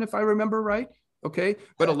 267, if I remember right. Okay.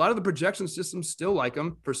 But a lot of the projection systems still like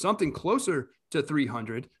him for something closer to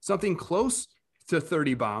 300, something close to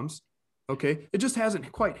 30 bombs. Okay. It just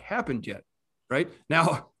hasn't quite happened yet. Right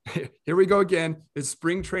now, here we go again. It's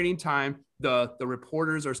spring training time. The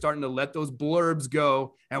reporters are starting to let those blurbs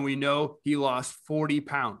go. And we know he lost 40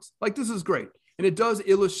 pounds. Like, this is great. And it does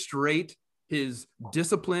illustrate his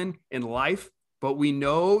discipline in life. But we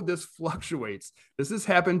know this fluctuates. This has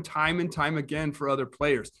happened time and time again for other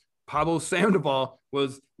players. Pablo Sandoval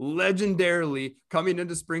was legendarily coming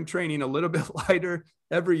into spring training a little bit lighter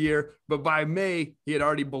every year, but by May, he had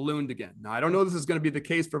already ballooned again. Now, I don't know if this is going to be the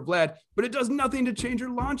case for Vlad, but it does nothing to change your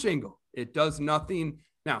launch angle. It does nothing.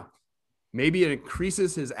 Now, maybe it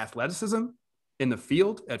increases his athleticism in the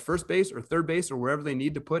field at first base or third base or wherever they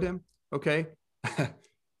need to put him, okay? But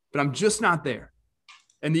I'm just not there.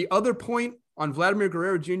 And the other point on Vladimir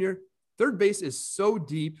Guerrero Jr., third base is so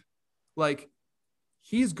deep, like,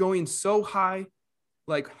 he's going so high.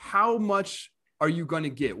 Like, how much are you going to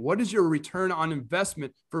get? What is your return on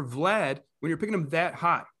investment for Vlad when you're picking him that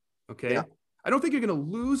high? Okay. Yeah. I don't think you're going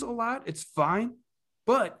to lose a lot. It's fine.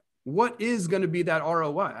 But what is going to be that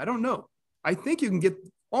ROI? I don't know. I think you can get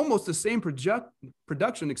almost the same production,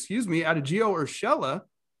 out of Gio Urshela.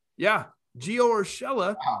 Yeah. Gio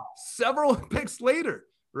Urshela, several picks later,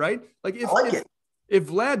 right? Like, if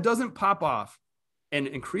Vlad doesn't pop off and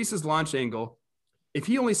increase his launch angle, if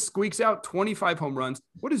he only squeaks out 25 home runs,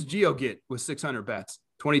 what does Gio get with 600 bats?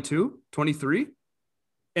 22, 23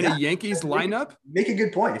 in a Yankees lineup? Make a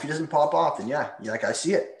good point. If he doesn't pop off, then like, I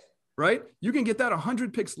see it. Right? You can get that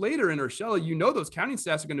 100 picks later in Urshela. You know those counting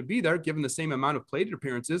stats are going to be there given the same amount of plate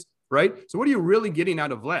appearances, right? So what are you really getting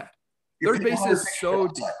out of Vlad? Third base is so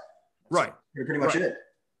deep. Right. You're pretty much in it.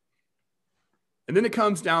 And then it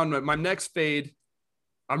comes down to my next fade.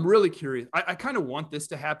 I'm really curious. I kind of want this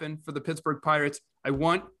to happen for the Pittsburgh Pirates. I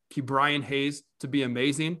want Ke'Bryan Hayes to be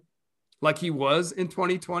amazing like he was in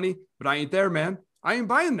 2020, but I ain't there, man. I ain't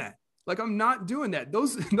buying that. Like, I'm not doing that.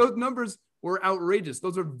 Those numbers were outrageous.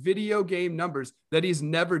 Those are video game numbers that he's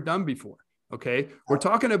never done before. Okay. We're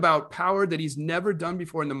talking about power that he's never done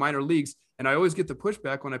before in the minor leagues. And I always get the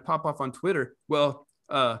pushback when I pop off on Twitter. Well,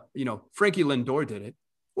 Frankie Lindor did it.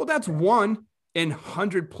 Well, that's one in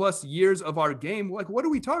 100+ years of our game. Like, what are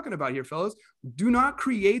we talking about here, fellas? Do not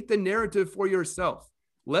create the narrative for yourself.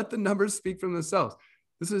 Let the numbers speak for themselves.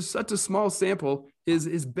 This is such a small sample.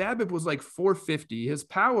 His BABIP was like 450. His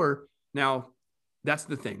power, now that's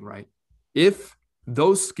the thing, right? If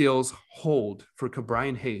those skills hold for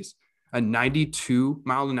Ke'Bryan Hayes, a 92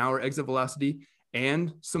 mile an hour exit velocity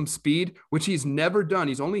and some speed, which he's never done.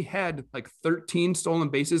 He's only had like 13 stolen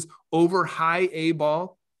bases over high A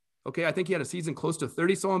ball. Okay, I think he had a season close to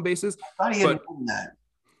 30 stolen bases. I thought he had more than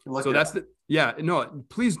that. So that's no,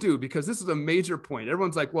 please do, because this is a major point.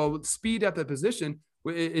 Everyone's like, well, speed at the position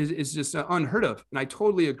is just unheard of. And I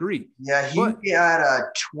totally agree. Yeah, he had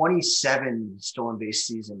a 27 stolen base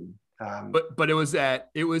season. But it was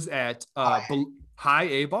at high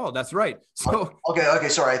A ball. That's right. So okay.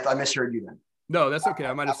 Sorry, I misheard you then. No, that's okay.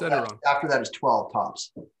 I might have said it wrong. After that is 12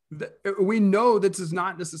 tops. We know that does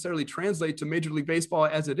not necessarily translate to Major League Baseball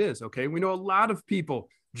as it is. Okay, we know a lot of people,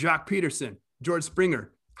 Jock Peterson, George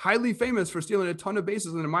Springer, highly famous for stealing a ton of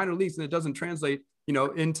bases in the minor leagues, and it doesn't translate,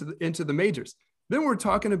 into the majors. Then we're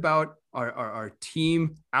talking about our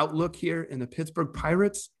team outlook here in the Pittsburgh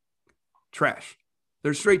Pirates. Trash.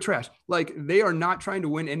 They're straight trash. Like, they are not trying to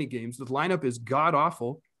win any games. The lineup is god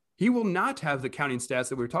awful. He will not have the counting stats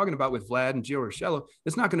that we were talking about with Vlad and Gio Urshela.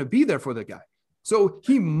 It's not going to be there for the guy. So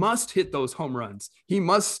he must hit those home runs. He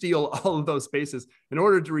must steal all of those bases in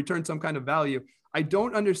order to return some kind of value. I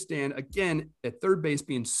don't understand, again, at third base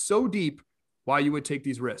being so deep, why you would take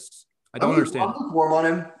these risks. I don't understand. I'm lukewarm on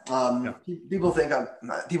him. People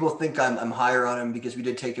think I'm higher on him because we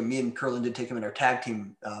did take him. Me and Curlin did take him in our tag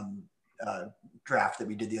team draft that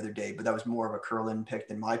we did the other day, but that was more of a Curlin pick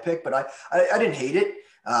than my pick. But I didn't hate it.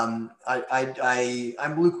 I'm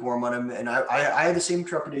lukewarm on him, and I had the same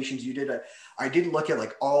trepidations you did. I did look at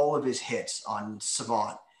like all of his hits on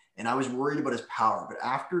Savant, and I was worried about his power. But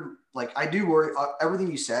after, like, I do worry.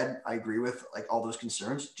 Everything you said, I agree with, like, all those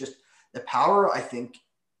concerns. Just the power, I think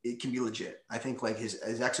it can be legit. I think like his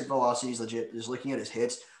exit velocity is legit. Just looking at his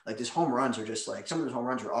hits, like his home runs are just like, some of his home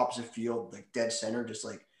runs are opposite field, like dead center, just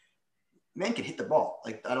like man can hit the ball.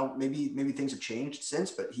 Like maybe things have changed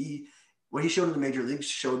since, but what he showed in the major leagues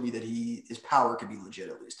showed me that his power could be legit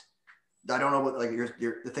at least. I don't know what like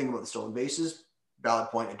the thing about the stolen bases. Valid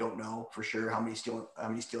point. I don't know for sure how many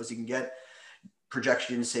steals he can get.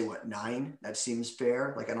 Projections say 9. That seems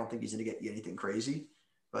fair. Like I don't think he's going to get you anything crazy,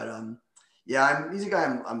 but yeah, he's a guy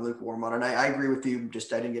I'm lukewarm on, and I agree with you.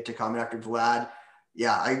 Just I didn't get to comment after Vlad.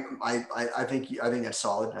 Yeah, I think that's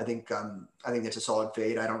solid. I think that's a solid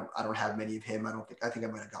fade. I don't have many of him. I think I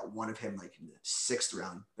might have got one of him like in the 6th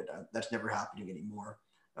round, but that's never happening anymore.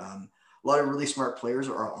 A lot of really smart players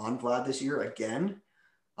are on Vlad this year again,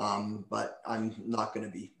 but I'm not going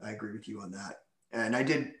to be. I agree with you on that. And I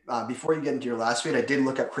did before you get into your last fade, I did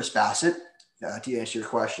look up Chris Bassitt to answer your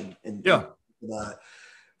question.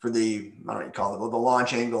 For the I don't know what you call it, the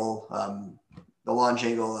launch angle.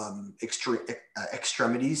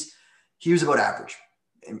 Extremities, he was about average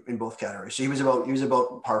in both categories. So he was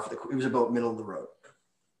about par for he was about middle of the road.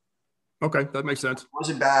 Okay, that makes sense.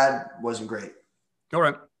 Wasn't bad, wasn't great. All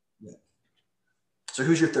right. Yeah. So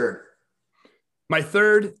who's your third? My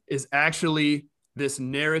third is actually this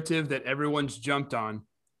narrative that everyone's jumped on.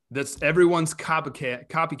 That's everyone's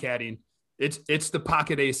copycatting. It's the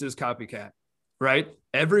pocket aces copycat, right?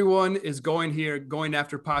 Everyone is going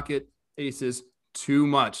after pocket aces too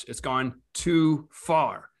much. It's gone too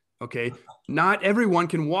far. Okay. Not everyone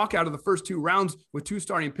can walk out of the first 2 rounds with 2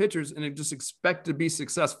 starting pitchers and just expect to be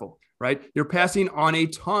successful, right? You're passing on a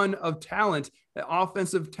ton of talent,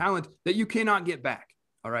 offensive talent that you cannot get back.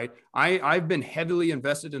 All right. I've been heavily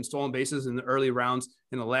invested in stolen bases in the early rounds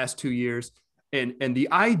in the last 2 years. And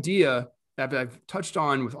the idea that I've touched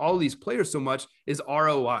on with all these players so much is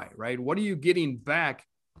ROI, right? What are you getting back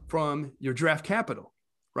from your draft capital,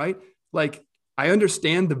 right? Like, I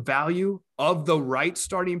understand the value of the right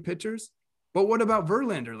starting pitchers, but what about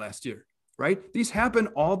Verlander last year, right? These happen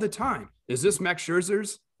all the time. Is this Max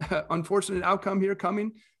Scherzer's unfortunate outcome here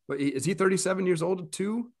coming? Is he 37 years old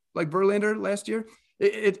too, like Verlander last year?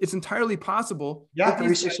 It's entirely possible. Yeah,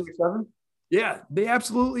 36, 37. Yeah, they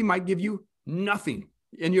absolutely might give you nothing,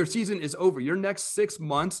 and your season is over. Your next 6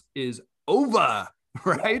 months is over,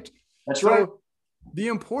 right? That's right. The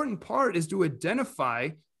important part is to identify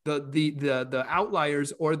the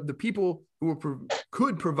outliers or the people who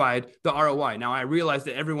could provide the ROI. Now, I realize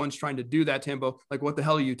that everyone's trying to do that, Tambo. Like, what the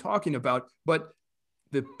hell are you talking about? But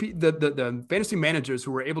the fantasy managers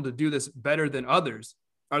who were able to do this better than others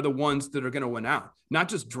are the ones that are going to win out, not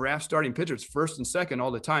just draft starting pitchers first and second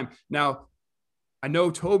all the time. Now, I know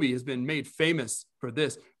Toby has been made famous for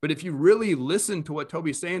this, but if you really listen to what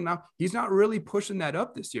Toby's saying now, he's not really pushing that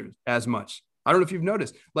up this year as much. I don't know if you've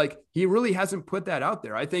noticed, like, he really hasn't put that out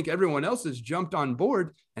there. I think everyone else has jumped on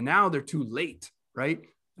board and now they're too late, right?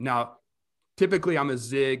 Now, typically I'm a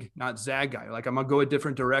zig, not zag guy. Like, I'm going to go a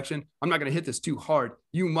different direction. I'm not going to hit this too hard.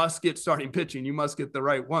 You must get starting pitching. You must get the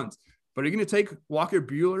right ones. But are you going to take Walker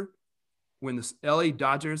Buehler when the LA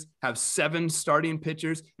Dodgers have 7 starting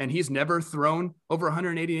pitchers and he's never thrown over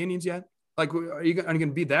 180 innings yet? Like, are you going to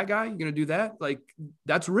be that guy? You're going to do that? Like,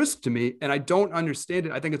 that's risk to me. And I don't understand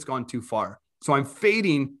it. I think it's gone too far. So I'm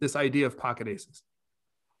fading this idea of pocket aces.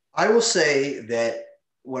 I will say that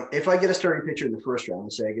if I get a starting pitcher in the first round,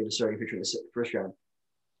 let's say I get a starting pitcher in the first round,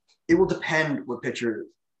 it will depend what pitcher.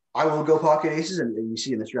 I will go pocket aces, and you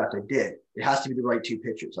see in this draft I did. It has to be the right 2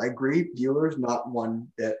 pitchers. I agree. Buehler's not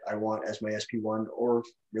one that I want as my SP1 or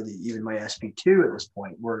really even my SP2 at this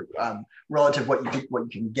point. We're relative what you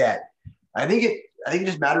can get. I think it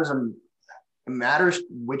just matters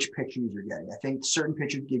which pitchers you're getting. I think certain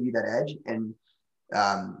pitchers give you that edge, and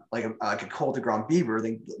like a Cole DeGrom Bieber,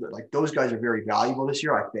 like those guys are very valuable this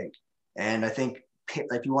year, I think. And I think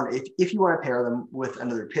if you want to pair them with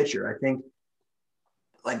another pitcher, I think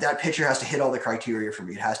like that pitcher has to hit all the criteria for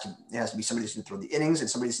me. It has to be somebody who's going to throw the innings and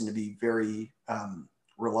somebody who's going to be very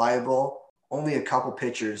reliable. Only a couple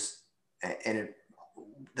pitchers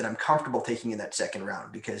that I'm comfortable taking in that second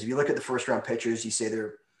round, because if you look at the first round pitchers, you say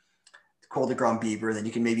they're Cole DeGrom Bieber, then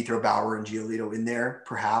you can maybe throw Bauer and Giolito in there,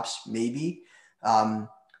 perhaps, maybe.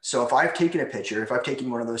 So if I've taken a pitcher, if I've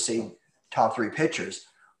taken one of those, say, top 3 pitchers,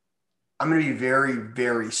 I'm going to be very,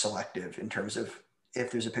 very selective in terms of if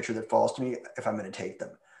there's a pitcher that falls to me, if I'm going to take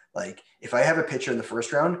them. Like, if I have a pitcher in the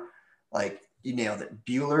first round, like, you nailed it.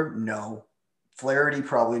 Buehler, no. Flaherty,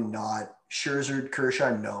 probably not. Scherzer,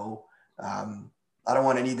 Kershaw, no. I don't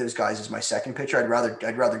want any of those guys as my second pitcher. I'd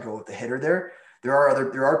rather go with the hitter there. There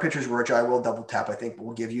are pitchers which I will double tap, I think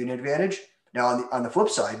will give you an advantage. Now, on the flip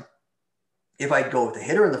side, if I go with the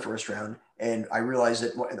hitter in the first round and I realize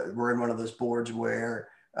that we're in one of those boards where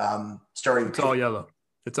it's all yellow.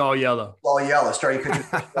 It's all yellow. All yellow. Starting pitchers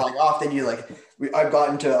falling off. Then you like. I've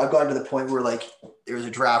gotten to the point where like there was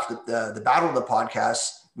a draft that the battle of the podcast.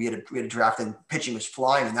 We had a draft and pitching was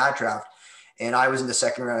flying in that draft, and I was in the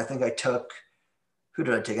second round. I think I took. Who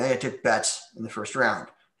did I take? I think I took Betts in the first round,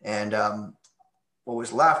 and what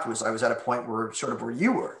was left was I was at a point where sort of where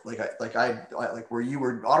you were, like where you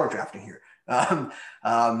were auto drafting here.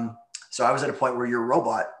 So I was at a point where your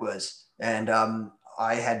robot was, and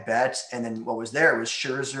I had Betts, and then what was there was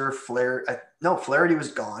Scherzer, Flaherty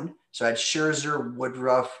was gone, so I had Scherzer,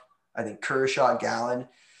 Woodruff, I think Kershaw, Gallen.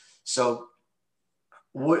 So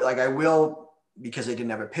I will. Because I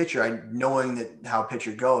didn't have a pitcher, knowing that how a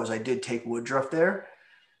pitcher goes, I did take Woodruff there.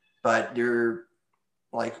 But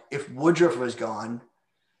if Woodruff was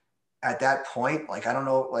at that point, like, I don't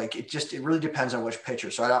know, like it really depends on which pitcher.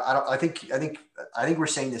 So I think we're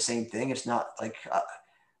saying the same thing. It's not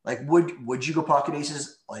would you go pocket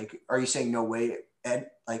aces? Like, are you saying no way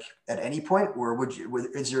at any point, or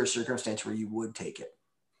is there a circumstance where you would take it?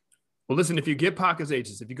 Well, listen, if you get pocket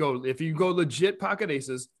aces, if you go legit pocket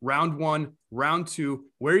aces, round 1, round 2,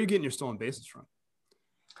 where are you getting your stolen bases from?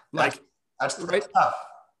 Like, that's right. Tough.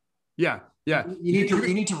 Yeah. You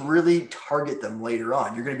need to really target them later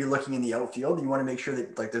on. You're going to be looking in the outfield. You want to make sure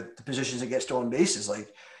that like the positions that get stolen bases,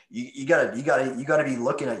 like you gotta be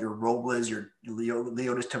looking at your Robles, your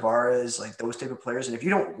Leotis Tavares, like those type of players. And if you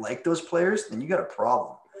don't like those players, then you got a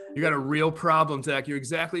problem. You got a real problem, Zach. You're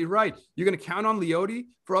exactly right. You're going to count on Leote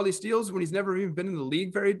for all these steals when he's never even been in the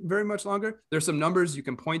league very, very much longer. There's some numbers you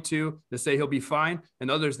can point to that say he'll be fine,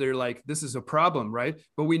 and others they're like, this is a problem, right?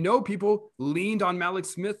 But we know people leaned on Malik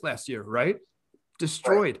Smith last year, right?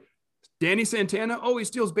 Destroyed. Right. Danny Santana, he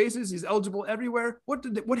steals bases. He's eligible everywhere.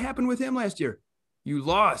 What happened with him last year? You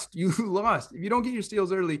lost. If you don't get your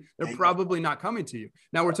steals early, they're probably not coming to you.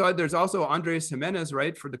 Now we're talking, there's also Andres Jimenez,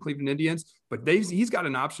 right, for the Cleveland Indians, but he's got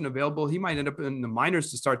an option available. He might end up in the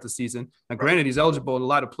minors to start the season. Now, granted, he's eligible in a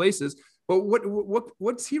lot of places, but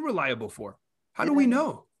what's he reliable for? How do we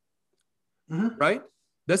know? Mm-hmm. Right?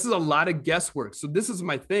 This is a lot of guesswork. So this is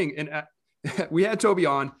my thing. And we had Toby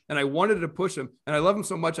on and I wanted to push him and I love him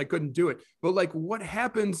so much I couldn't do it. But like, what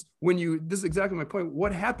happens when this is exactly my point.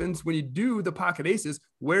 What happens when you do the pocket aces?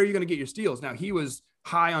 Where are you going to get your steals? Now, he was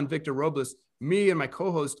high on Victor Robles. Me and my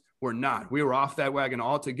co-host were not. We were off that wagon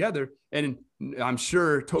altogether. And I'm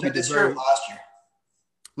sure Toby did very well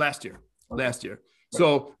last year. Right.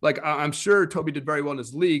 So like, I'm sure Toby did very well in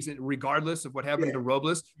his leagues, regardless of what happened to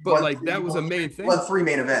Robles. But that was a main thing. Well, 3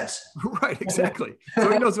 main events. Right, exactly. So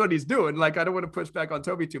he knows what he's doing. Like, I don't want to push back on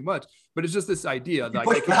Toby too much, but it's just this idea. You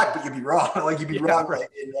push back, but you'd be wrong. Like, you'd be wrong. Right.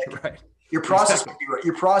 Right. Your process might be right.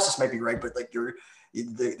 Your process might be right, but like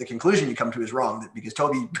the conclusion you come to is wrong because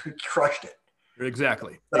Toby crushed it.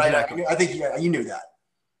 Exactly. But exactly. I think you knew that.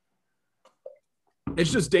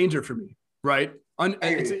 It's just danger for me, right? So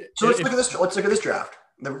let's look at this. Let's look at this draft.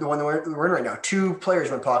 The one that we're in right now. 2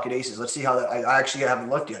 players went pocket aces. Let's see how that. I actually haven't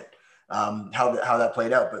looked yet. How that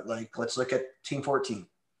played out. But like, let's look at Team 14.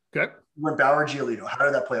 Okay. Went Bauer Giolito. How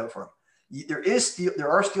did that play out for him?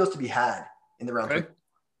 There are steals to be had in the round. Okay.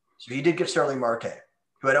 So he did get Starling Marte,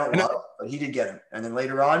 who I don't love, but he did get him. And then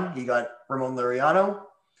later on, he got Ramon Laureano,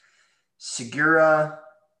 Segura.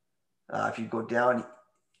 If you go down,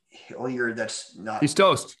 he's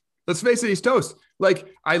toast. Let's face it, he's toast. Like,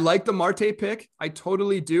 I like the Marte pick. I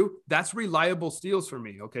totally do. That's reliable steals for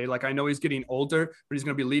me, okay? Like, I know he's getting older, but he's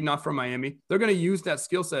going to be leading off from Miami. They're going to use that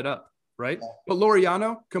skill set up, right? Yeah. But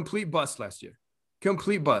Laureano, complete bust last year.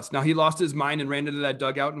 Complete bust. Now, he lost his mind and ran into that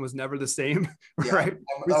dugout and was never the same, right?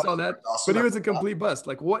 We saw that. But he was a complete bust.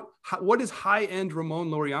 Like, what is high-end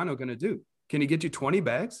Ramon Laureano going to do? Can he get you 20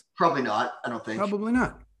 bags? Probably not, I don't think. Probably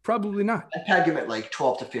not. I'd tag him at like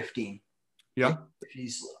 12 to 15. Yeah.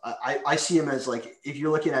 I see him as like, if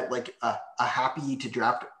you're looking at like a happy to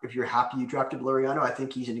draft, if you're happy you drafted Laureano, I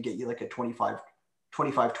think he's going to get you like a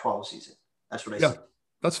 25-12 season. That's what I see. Yeah,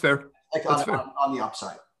 that's fair. Like on the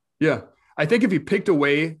upside. Yeah. I think if he picked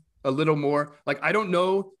away a little more, like, I don't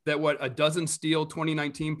know that a dozen steal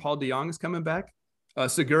 2019 Paul DeJong is coming back.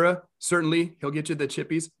 Segura, certainly he'll get you the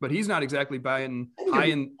chippies, but he's not exactly buying high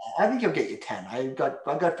in. I think he'll get you 10. I've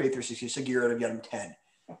got faith or 60 Segura to get him 10.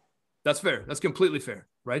 That's fair. That's completely fair,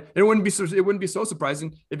 right? It wouldn't be so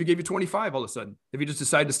surprising if he gave you 25 all of a sudden, if you just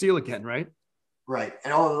decide to steal again, right? Right.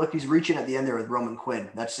 And look, he's reaching at the end there with Roman Quinn.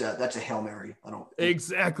 That's a Hail Mary.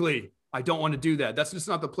 Exactly. I don't want to do that. That's just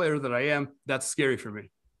not the player that I am. That's scary for me.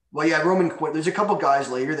 Well, yeah, Roman Quinn. There's a couple guys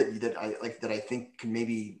later that I like that I think can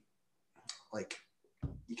maybe, like,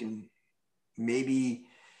 you can maybe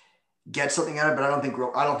get something out of it, but I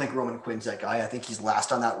don't think Roman Quinn's that guy. I think he's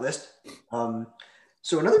last on that list.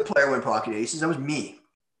 So another player went pocket aces. That was me.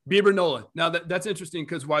 Bieber Nola. Now that's interesting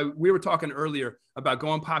because while we were talking earlier about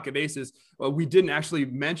going pocket aces, we didn't actually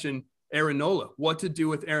mention Aaron Nola. What to do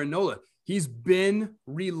with Aaron Nola? He's been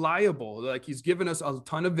reliable. Like he's given us a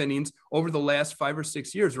ton of innings over the last 5 or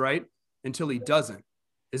 6 years, right? Until he doesn't.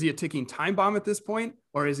 Is he a ticking time bomb at this point?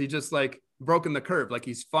 Or is he just like broken the curve? Like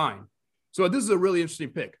he's fine. So this is a really interesting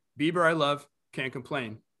pick. Bieber, I love, can't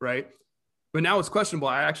complain, right? But now it's questionable.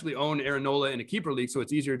 I actually own Aaron Nola in a keeper league, so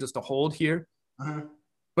it's easier just to hold here.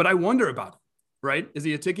 But I wonder about him, right? Is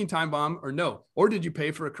he a ticking time bomb or no? Or did you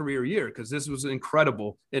pay for a career year? Because this was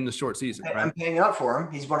incredible in the short season, right? I'm paying up for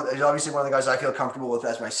him. He's obviously one of the guys I feel comfortable with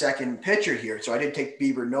as my second pitcher here. So I did take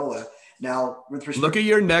Bieber Nola. Now, with respect, look at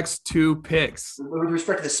your next 2 picks. With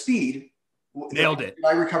respect to the speed, nailed it.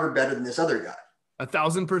 I recovered better than this other guy.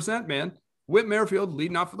 1,000%, man. Whit Merrifield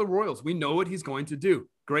leading off for the Royals. We know what he's going to do.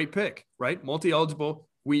 Great pick, right? Multi-eligible.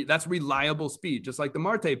 That's reliable speed. Just like the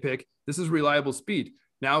Marte pick, this is reliable speed.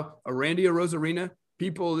 Now, Randy Arozarena,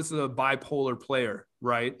 this is a bipolar player,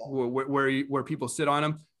 right? Where people sit on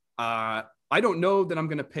him. I don't know that I'm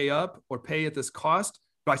going to pay up or pay at this cost,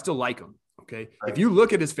 but I still like him. Okay. Right. If you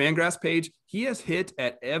look at his Fangraphs page, he has hit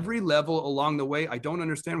at every level along the way. I don't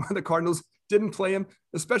understand why the Cardinals didn't play him,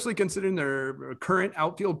 especially considering their current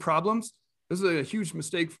outfield problems. This is a huge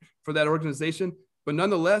mistake for that organization. But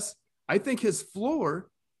nonetheless, I think his floor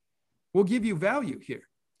will give you value here.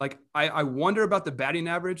 Like, I wonder about the batting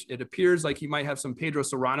average. It appears like he might have some Pedro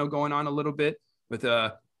Serrano going on a little bit with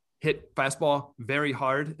a hit fastball very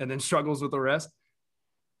hard and then struggles with the rest.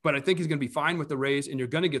 But I think he's going to be fine with the Rays, and you're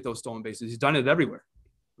going to get those stolen bases. He's done it everywhere.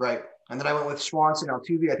 Right. And then I went with Swanson,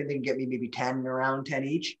 Altuve. I think they can get me maybe 10, around 10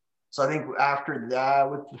 each. So I think after that,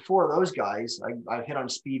 with the 4 of those guys, I've hit on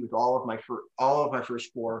speed with all of my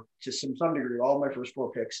first 4, to some degree, all of my first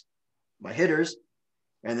 4 picks, my hitters.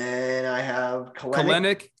 And then I have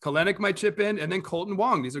Kalenic. Kalenic might chip in, and then Colton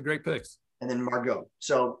Wong. These are great picks. And then Margot.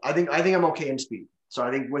 So I think I'm okay in speed. So I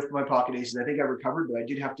think with my pocket aces, I think I recovered, but I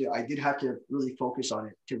did have to really focus on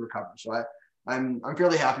it to recover. So I'm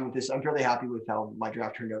fairly happy with this. I'm fairly happy with how my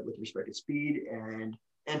draft turned out with respect to speed and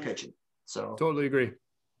pitching. So totally agree.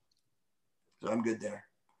 So I'm good there.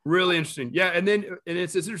 Really interesting. Yeah. And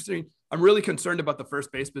it's interesting. I'm really concerned about the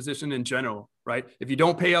first base position in general, right? If you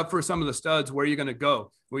don't pay up for some of the studs, where are you going to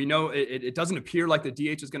go? Well, it doesn't appear like the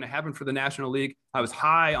DH is going to happen for the National League. I was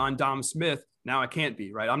high on Dom Smith. Now I can't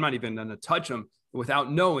be, right? I'm not even going to touch him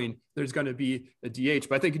without knowing there's going to be a DH.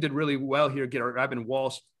 But I think he did really well here, grabbing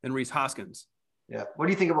Walsh and Rhys Hoskins. Yeah. What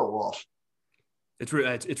do you think about Walsh? It's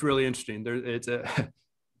really interesting.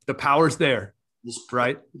 The power's there.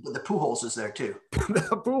 Right. The Pujols is there too.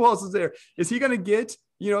 The Pujols is there. Is he going to get,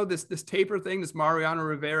 this taper thing, this Mariano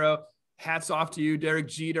Rivera, hats off to you, Derek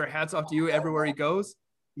Jeter, hats off to you everywhere he goes?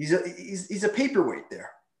 He's a paperweight there.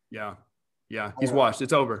 Yeah. Yeah. He's washed.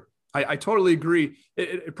 It's over. I totally agree.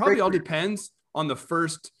 It probably all depends on the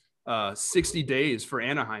first 60 days for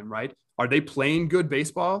Anaheim, right? Are they playing good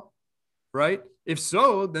baseball? Right. If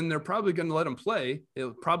so, then they're probably going to let him play.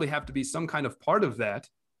 It'll probably have to be some kind of part of that.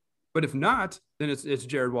 But if not, then it's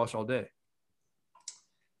Jared Walsh all day.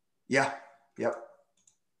 Yeah. Yep.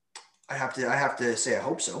 I have to say I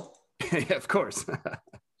hope so. Yeah, of course.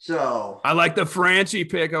 So I like the Franchy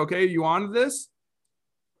pick. Okay, you on this?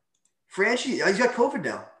 Franchy, he's got COVID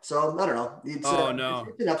now, so I don't know. No,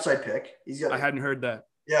 it's an upside pick. I hadn't heard that.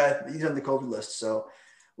 Yeah, he's on the COVID list, so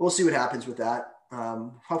we'll see what happens with that.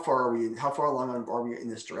 How far are we? How far along are we in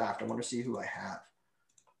this draft? I want to see who I have.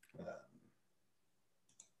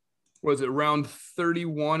 Was it round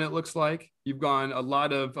 31? It looks like you've gone a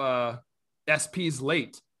lot of SPs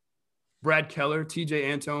late. Brad Keller,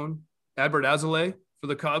 TJ Antone, Adbert Alzolay for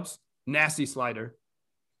the Cubs. Nasty slider.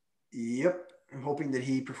 Yep. I'm hoping that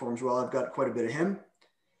he performs well. I've got quite a bit of him.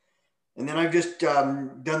 And then I've just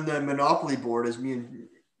done the Monopoly board, as me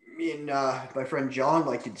and my friend John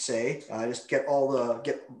like to say. Just I'll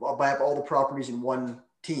buy up all the properties in one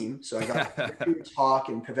team. So I got Hawk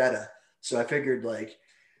and Pavetta. So I figured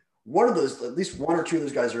one of those, at least 1 or 2 of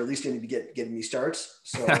those guys are at least going to be getting me starts.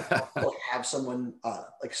 So I'll have someone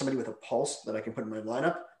somebody with a pulse that I can put in my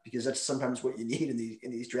lineup, because that's sometimes what you need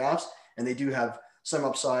in these drafts. And they do have some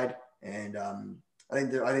upside. And I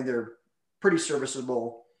think they're pretty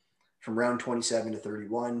serviceable from round 27 to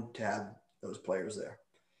 31 to have those players there.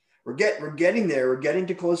 We're getting there. We're getting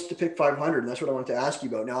to close to pick 500. And that's what I wanted to ask you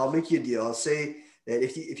about. Now I'll make you a deal. I'll say that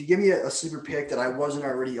if you give me a sleeper pick that I wasn't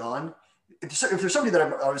already on, if there's somebody that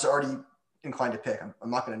I was already inclined to pick, I'm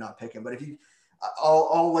not going to not pick him. But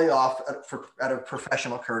I'll lay off out of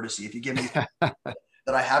professional courtesy. If you give me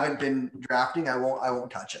that I haven't been drafting, I won't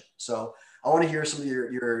touch it. So I want to hear some of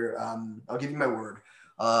your I'll give you my word.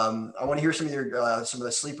 I want to hear some of your some of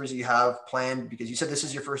the sleepers that you have planned, because you said this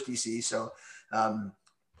is your first DC. So um,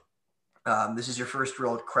 this is your first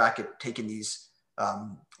real crack at taking these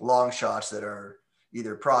long shots that are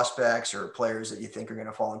either prospects or players that you think are going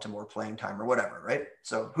to fall into more playing time or whatever, right?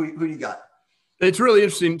 So who do you got? It's really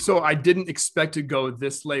interesting. So I didn't expect to go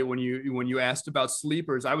this late when you asked about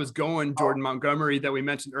sleepers. I was going Jordan Montgomery that we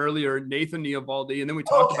mentioned earlier, Nathan Eovaldi, and then we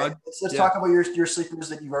talked about. Let's talk about your sleepers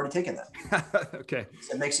that you've already taken then. Okay,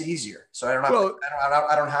 it makes it easier, so I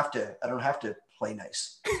don't have to play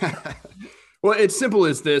nice. Well, it's simple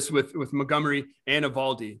as this with Montgomery and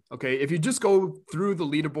Eovaldi. Okay, if you just go through the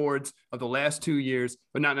leaderboards of the last 2 years,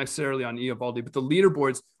 but not necessarily on Eovaldi, but the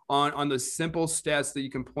leaderboards on the simple stats that you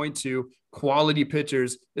can point to, quality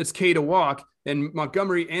pitchers, it's K to walk, and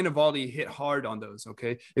Montgomery and Eovaldi hit hard on those.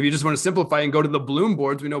 Okay, if you just want to simplify and go to the Bloom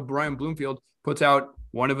boards, we know Brian Bloomfield puts out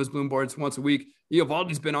one of his Bloom boards once a week.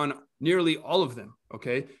 Eovaldi's been on nearly all of them.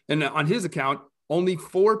 Okay, and on his account, only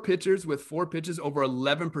 4 pitchers with 4 pitches over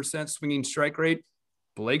 11% swinging strike rate: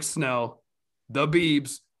 Blake Snell, the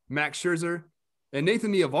Biebs, Max Scherzer, and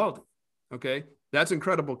Nathan Eovaldi. Okay, that's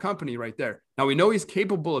incredible company right there. Now, we know he's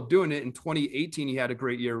capable of doing it. In 2018, he had a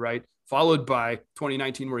great year, right? Followed by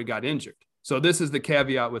 2019, where he got injured. So this is the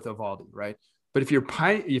caveat with Eovaldi, right? But if you're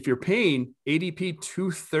paying ADP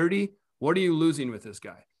 230, what are you losing with this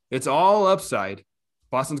guy? It's all upside.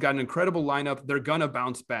 Boston's got an incredible lineup. They're going to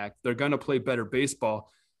bounce back. They're going to play better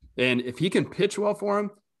baseball. And if he can pitch well for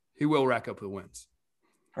him, he will rack up the wins.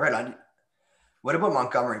 All right. What about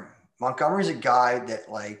Montgomery? Montgomery's a guy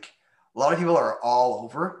that, like, a lot of people are all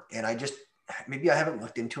over, and maybe I haven't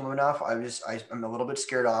looked into him enough. I'm a little bit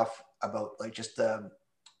scared off about, like, just the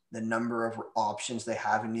number of options they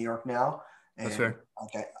have in New York now. And, that's fair.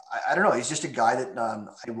 Okay. I don't know. He's just a guy that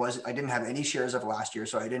I didn't have any shares of last year,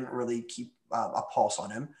 so I didn't really keep a pulse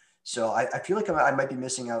on him. So I feel like I might be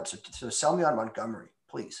missing out. So sell me on Montgomery,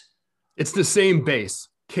 please. It's the same base.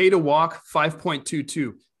 K to walk,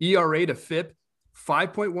 5.22. ERA to FIP,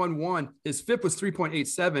 5.11. His FIP was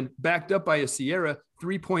 3.87, backed up by a Sierra,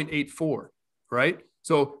 3.84, right?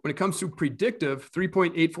 So when it comes to predictive,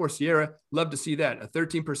 3.84 Sierra, love to see that. A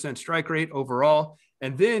 13% strike rate overall.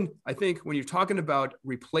 And then I think when you're talking about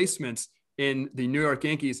replacements in the New York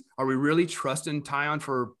Yankees, are we really trusting Taillon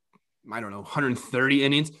for, 130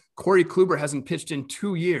 innings? Corey Kluber hasn't pitched in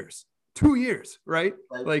 2 years. 2 years, right?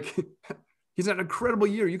 Like, he's had an incredible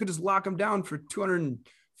year. You could just lock him down for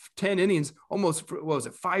 210 innings, almost,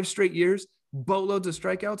 5 straight years, boatloads of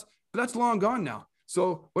strikeouts, but that's long gone now.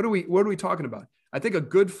 So what are we talking about? I think a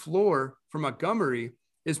good floor for Montgomery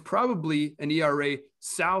is probably an ERA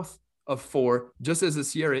south of 4, just as the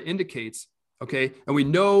Sierra indicates. Okay. And we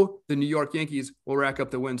know the New York Yankees will rack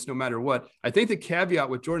up the wins no matter what. I think the caveat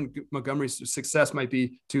with Jordan Montgomery's success might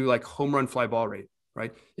be to, like, home run fly ball rate,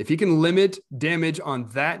 right? If he can limit damage on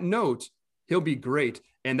that note, he'll be great.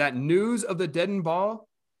 And that news of the deadened ball,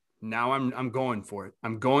 now I'm going for it.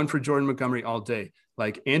 I'm going for Jordan Montgomery all day.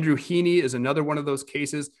 Like, Andrew Heaney is another one of those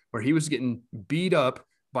cases where he was getting beat up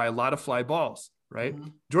by a lot of fly balls, right? Mm-hmm.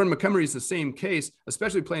 Jordan Montgomery is the same case,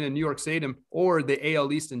 especially playing in New York Stadium or the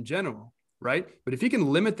AL East in general, right? But if he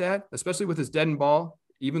can limit that, especially with his deadened ball,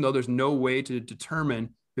 even though there's no way to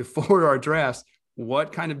determine before our drafts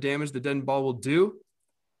what kind of damage the deadened ball will do,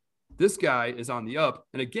 this guy is on the up.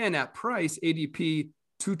 And again, at price, ADP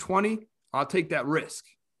 220, I'll take that risk.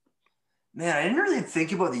 Man, I didn't really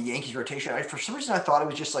think about the Yankees rotation. For some reason, I thought it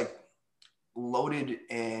was just, like, loaded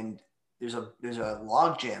and there's a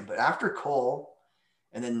log jam. But after Cole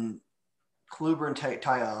and then Kluber and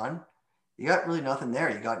Taillon, you got really nothing there.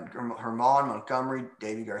 You got Herman, Montgomery,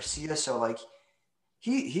 David Garcia. So, like,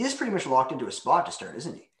 he is pretty much locked into a spot to start,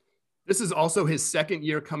 isn't he? This is also his second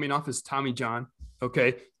year coming off his Tommy John.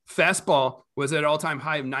 Okay. Fastball was at an all-time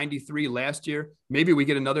high of 93 last year. Maybe we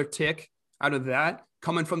get another tick out of that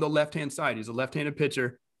coming from the left-hand side. He's a left-handed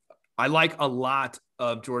pitcher. I like a lot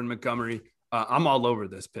of Jordan Montgomery. I'm all over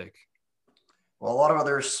this pick. Well, a lot of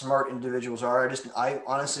other smart individuals are. I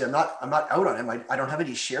honestly, I'm not out on him. I don't have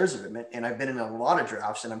any shares of him, and I've been in a lot of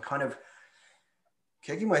drafts, and I'm kind of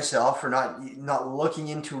kicking myself for not looking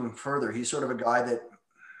into him further. He's sort of a guy that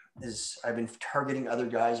I've been targeting other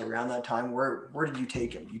guys around that time. Where did you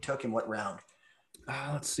take him? You took him what round?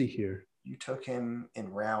 Let's see here. You took him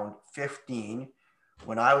in round 15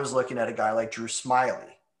 when I was looking at a guy like Drew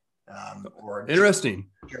Smiley. Or interesting.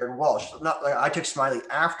 Jared Walsh. I took Smiley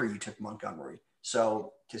after you took Montgomery.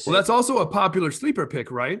 So that's also a popular sleeper pick,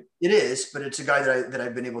 right? It is, but it's a guy that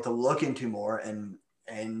I've been able to look into more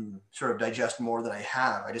and sort of digest more than I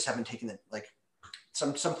have. I just haven't taken it. Like,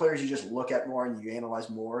 some players you just look at more and you analyze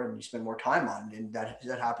more and you spend more time on, and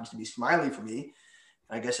that happens to be Smiley for me.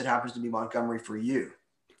 I guess it happens to be Montgomery for you.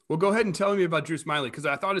 Well, go ahead and tell me about Drew Smiley, because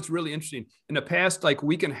I thought it's really interesting. In the past like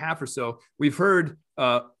week and a half or so, we've heard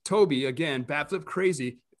Toby, again, Batflip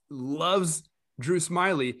Crazy, loves Drew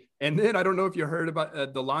Smiley. And then I don't know if you heard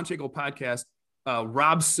about the Launch Eagle podcast.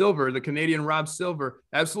 Rob Silver, the Canadian Rob Silver,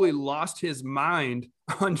 absolutely lost his mind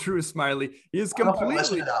on Drew Smiley. He is completely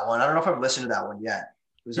listened to that one. I don't know if I've listened to that one yet.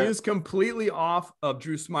 He is completely off of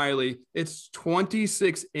Drew Smiley. It's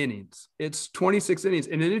 26 innings. It's 26 innings.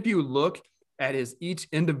 And then if you look at his each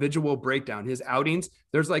individual breakdown, his outings,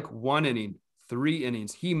 there's like 1 inning, 3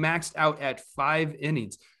 innings. He maxed out at 5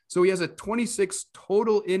 innings. So he has a 26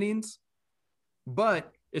 total innings,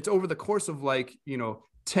 but it's over the course of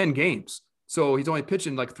 10 games. So he's only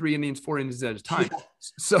pitching like 3 innings, 4 innings at a time. Yeah.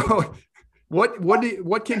 So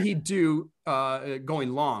what can he do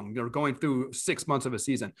going long or going through 6 months of a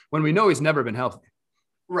season when we know he's never been healthy?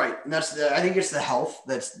 Right. And I think it's the health.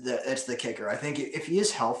 That's the kicker. I think if he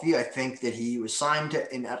is healthy, I think that he was signed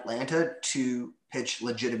in Atlanta to pitch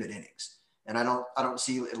legitimate innings. And I don't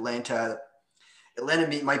see Atlanta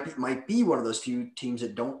might be one of those few teams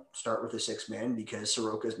that don't start with a 6-man because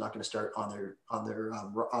Soroka is not going to start on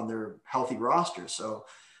their healthy roster. So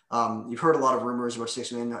you've heard a lot of rumors about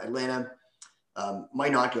 6-man. Atlanta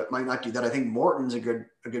might not do that. I think Morton's a good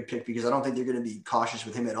pick because I don't think they're going to be cautious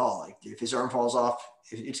with him at all. Like if his arm falls off,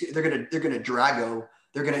 they're going to Drago.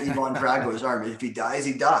 They're going to Ivan Drago his arm. If he dies,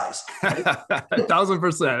 he dies. Right?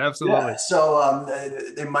 1,000%, absolutely. Yeah. So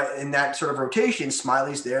they might, in that sort of rotation,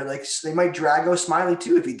 Smiley's there. Like they might Drago Smiley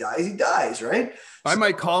too. If he dies, he dies, right? I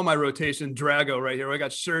might call my rotation Drago right here. I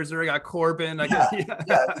got Scherzer, I got Corbin. Whatever.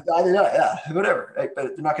 But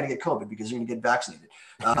they're not going to get COVID because they're going to get vaccinated.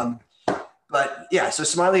 But yeah, so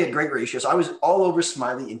Smiley had great ratios. I was all over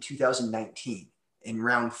Smiley in 2019 in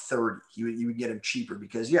round 30. You would get him cheaper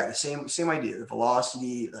because the same idea. The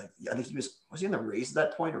velocity, I think was he in the Rays at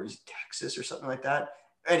that point or was he Texas or something like that?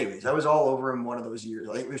 Anyways, I was all over him one of those years.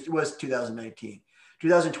 Like it was 2019.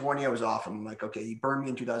 2020, I was off him. I'm like, okay, he burned me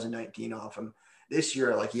in 2019 off him. This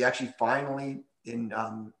year, he actually finally in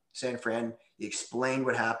San Fran, he explained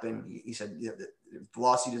what happened. He said the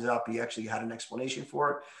velocity is up. He actually had an explanation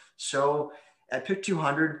for it. So at pick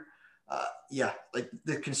 200,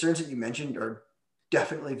 the concerns that you mentioned are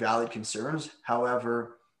definitely valid concerns.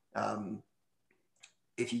 However,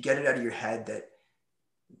 if you get it out of your head that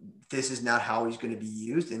this is not how he's going to be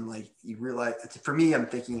used, and you realize, for me, I'm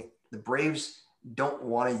thinking the Braves don't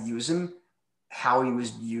want to use him how he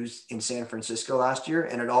was used in San Francisco last year,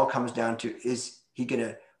 and it all comes down to, is he going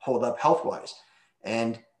to hold up health-wise?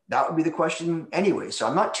 And that would be the question anyway. So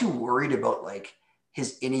I'm not too worried about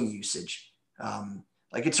his inning usage.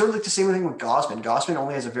 It's sort of like the same thing with Gausman. Gausman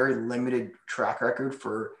only has a very limited track record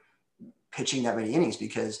for pitching that many innings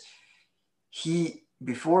because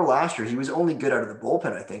before last year, he was only good out of the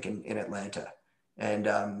bullpen, I think, in Atlanta. And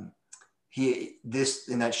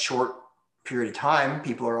in that short period of time,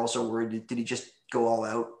 people are also worried, did he just go all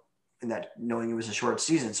out in that, knowing it was a short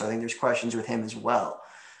season? So I think there's questions with him as well.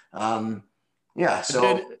 And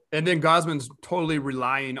then Gausman's totally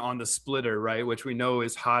relying on the splitter, right? Which we know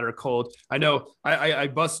is hot or cold. I know I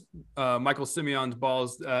bust Michael Simeon's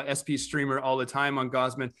balls, SP streamer all the time on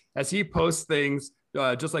Gausman as he posts things,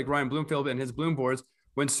 just like Ryan Bloomfield and his Bloom boards.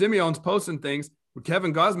 When Simeon's posting things,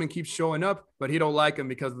 Kevin Gausman keeps showing up, but he don't like him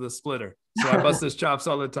because of the splitter. So I bust his chops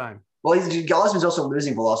all the time. Well, Gausman's also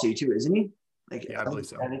losing velocity too, isn't he? I believe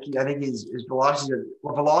so. I think his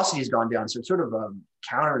velocity has gone down. So it's sort of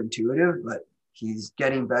counterintuitive, but he's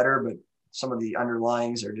getting better, but some of the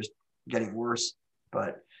underlyings are just getting worse.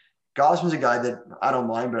 But Gausman's a guy that I don't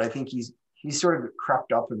mind, but I think he's sort of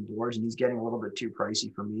crept up in boards and he's getting a little bit too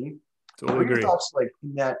pricey for me. Totally agree. Thoughts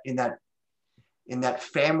in that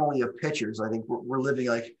family of pitchers, I think we're living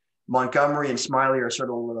Montgomery and Smiley are sort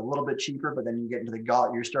of a little bit cheaper, but then you get into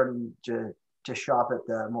you're starting to shop at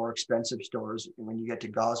the more expensive stores when you get to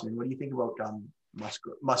Gausman. What do you think about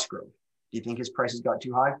Musgrove? Do you think his prices got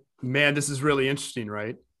too high? Man, this is really interesting,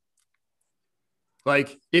 right?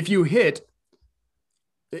 If you hit,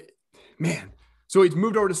 so he's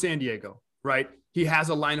moved over to San Diego, right? He has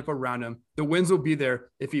a lineup around him. The wins will be there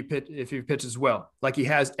if he pitches well, like he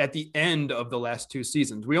has at the end of the last 2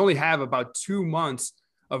 seasons. We only have about 2 months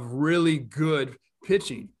of really good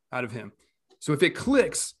pitching out of him. So if it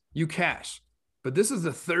clicks, you cash. But this is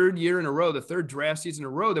the 3rd year in a row, the 3rd draft season in a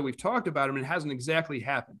row that we've talked about him, and it hasn't exactly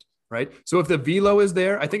happened, right? So if the velo is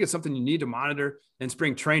there, I think it's something you need to monitor in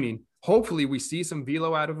spring training. Hopefully we see some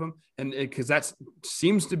velo out of him, and because that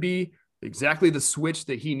seems to be exactly the switch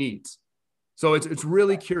that he needs. So it's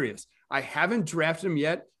really curious. I haven't drafted him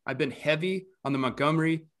yet. I've been heavy on the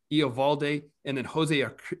Montgomery, Eovaldi, and then Jose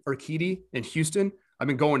Urquidy in Houston. I've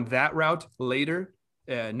been going that route later,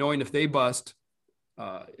 knowing if they bust,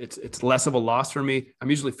 it's less of a loss for me. I'm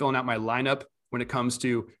usually filling out my lineup when it comes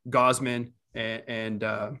to Gausman and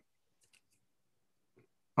I'm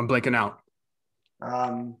blanking out.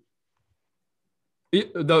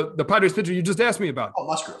 The Padres pitcher you just asked me about. Oh,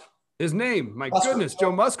 Musgrove. His name, Musgrove. Goodness,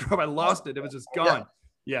 Joe Musgrove. I lost it. It was just gone.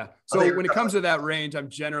 Yeah. So when it comes to that range, I'm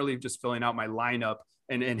generally just filling out my lineup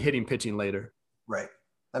and hitting pitching later. Right.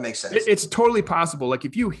 That makes sense. It's totally possible. Like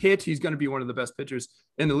if you hit, he's going to be one of the best pitchers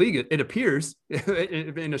in the league. It appears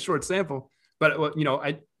in a short sample, but you know,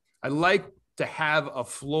 I like to have a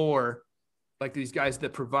floor like these guys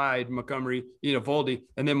that provide Montgomery, Voldy,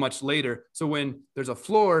 and then much later. So when there's a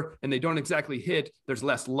floor and they don't exactly hit, there's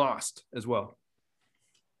less lost as well.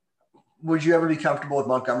 Would you ever be comfortable with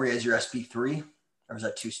Montgomery as your SP3, or is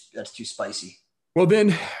that's too spicy? Well,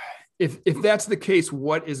 then if that's the case,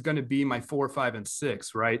 what is going to be my 4, 5, and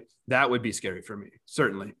 6, right? That would be scary for me.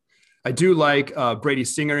 Certainly. I do like Brady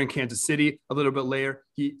Singer in Kansas City a little bit later.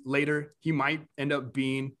 He might end up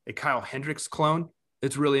being a Kyle Hendricks clone.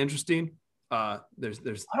 It's really interesting. I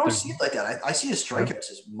don't see it like that. I see his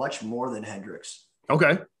strikeouts as much more than Hendricks.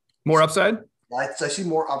 Okay. More upside? I see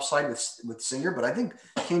more upside with Singer, but I think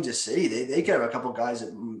Kansas City, they could have a couple of guys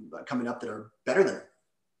coming up that are better than him.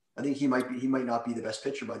 I think he might not be the best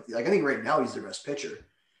pitcher, but I think right now he's their best pitcher.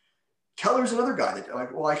 Keller's another guy that,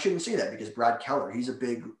 I shouldn't say that because Brad Keller, he's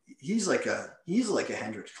like a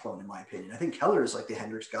Hendricks clone in my opinion. I think Keller is like the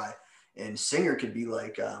Hendricks guy, and Singer could be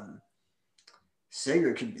like, I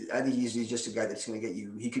think he's just a guy that's going to get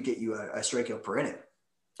you. He could get you a strikeout per inning.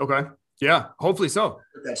 Okay. Yeah. Hopefully so.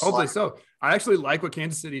 Hopefully so. I actually like what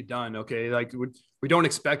Kansas City done. Okay. Like we don't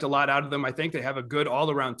expect a lot out of them. I think they have a good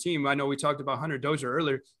all around team. I know we talked about Hunter Dozier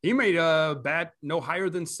earlier. He made a bat no higher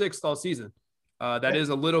than 6th all season. That is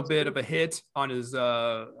a little bit of a hit on his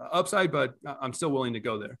upside, but I'm still willing to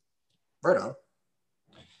go there. Right on.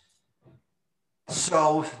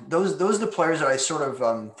 So those are the players that I sort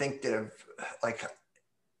of think that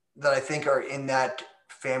I think are in that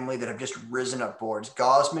family that have just risen up boards.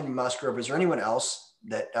 Gausman, Musgrove. Is there anyone else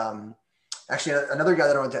that actually another guy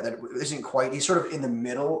that isn't quite? He's sort of in the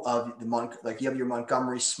middle of like you have your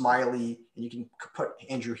Montgomery, Smiley, and you can put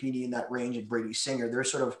Andrew Heaney in that range and Brady Singer. They're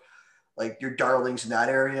sort of like your darlings in that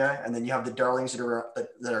area, and then you have the darlings that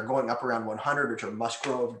are going up around 100, which are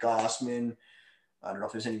Musgrove, Gausman. I don't know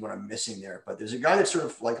if there's anyone I'm missing there, but there's a guy that sort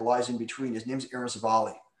of like lies in between. His name's Aaron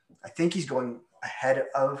Savali. I think he's going ahead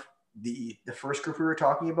of the first group we were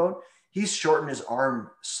talking about. He's shortened his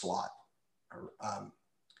arm slot.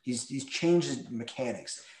 He's changed his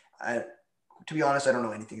mechanics. To be honest, I don't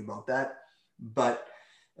know anything about that, but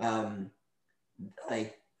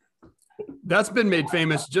that's been made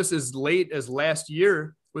famous just as late as last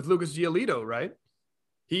year with Lucas Giolito, right?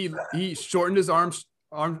 He shortened his arm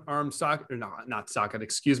socket, or not socket,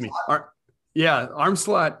 excuse me. Arm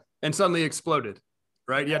slot, and suddenly exploded,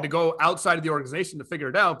 right? You had to go outside of the organization to figure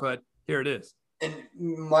it out, but here it is. And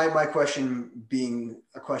my question being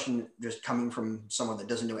a question just coming from someone that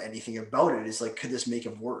doesn't know anything about it is like, could this make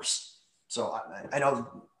him worse? So I know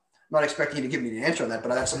I'm not expecting you to give me an answer on that, but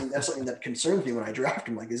that's something that concerns me when I draft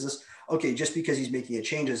him. Like, is this okay? Just because he's making a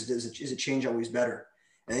change, is a change always better?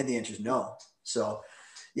 And I think the answer is no. So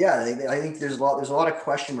yeah, I think there's a lot of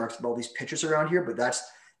question marks about all these pitchers around here, but that's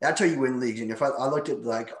how you win leagues. And if I looked at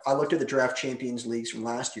the draft champions leagues from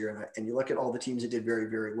last year, and you look at all the teams that did very,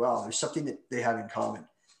 very well, there's something that they have in common.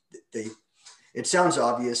 It sounds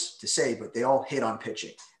obvious to say, but they all hit on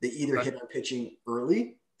pitching. They either hit on pitching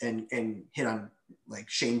early and hit on like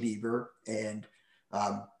Shane Bieber and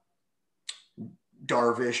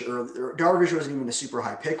Darvish. Or Darvish wasn't even a super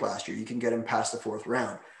high pick last year. You can get him past the 4th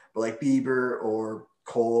round, but like Bieber or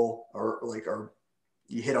Cole or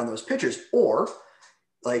you hit on those pitchers, or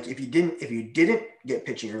like if you didn't get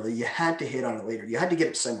pitching early, you had to hit on it later. You had to get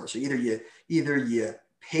it somewhere. So either you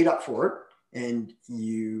paid up for it and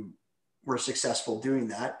you were successful doing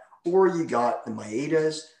that, or you got the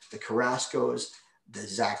Maedas, the Carrascos, the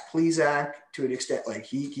Zach Plesac to an extent. Like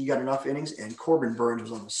he got enough innings, and Corbin Burns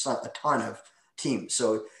was on a ton of teams.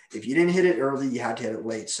 So if you didn't hit it early, you had to hit it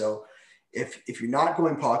late. So if you're not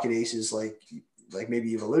going pocket aces, like maybe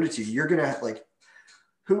you've alluded to, you're gonna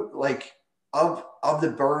of the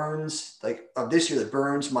Burns, like of this year, the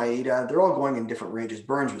Burns, Maeda, they're all going in different ranges.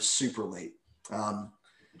 Burns was super late.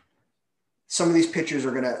 Some of these pitchers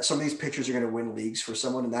are gonna win leagues for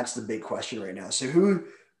someone, and that's the big question right now. So who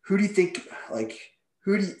do you think,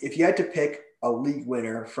 if you had to pick a league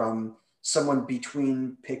winner from someone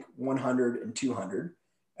between pick 100 and 200,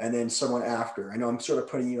 and then someone after? I know I'm sort of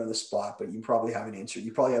putting you on the spot, but you probably have an answer.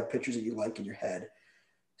 You probably have pitchers that you like in your head.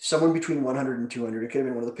 someone between 100 and 200. It could have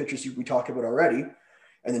been one of the pitchers we talked about already.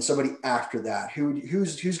 And then somebody after that,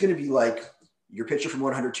 who's going to be like your pitcher from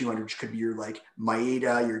 100, 200, which could be your like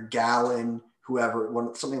Maeda, your Gallen,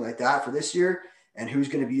 whoever, something like that for this year. And who's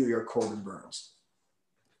going to be your Corbin Burnes?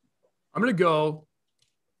 I'm going to go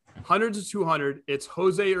 100 to 200. It's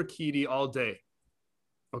Jose Urquidy all day.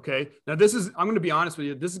 Okay. Now I'm going to be honest with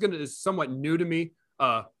you. This is somewhat new to me.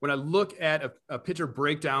 When I look at a pitcher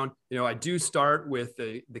breakdown, I do start with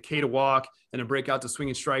the K to walk and then break out to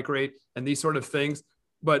swinging strike rate and these sort of things.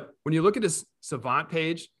 But when you look at his Savant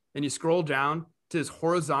page and you scroll down to his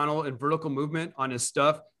horizontal and vertical movement on his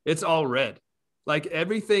stuff, it's all red. Like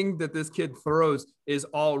everything that this kid throws is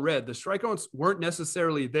all red. The strikeouts weren't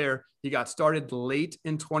necessarily there. He got started late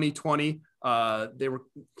in 2020.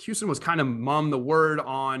 Houston was kind of mum the word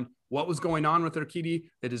on what was going on with Urquidy.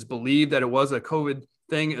 It is believed that it was a COVID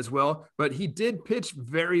thing as well, but he did pitch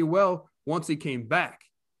very well once he came back,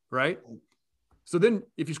 right? So then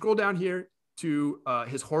if you scroll down here to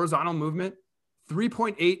his horizontal movement,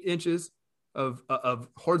 3.8 inches of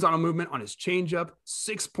horizontal movement on his changeup,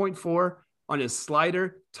 6.4 on his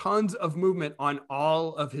slider, tons of movement on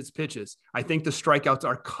all of his pitches. I think the strikeouts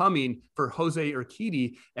are coming for Jose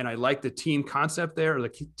Urquidy, and I like the team concept there, or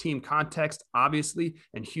the team context, obviously,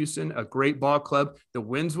 and Houston, a great ball club. The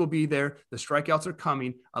wins will be there. The strikeouts are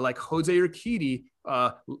coming. I like Jose Urquidy.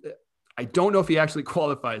 I don't know if he actually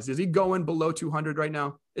qualifies. Is he going below 200 right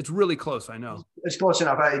now? It's really close, I know. It's close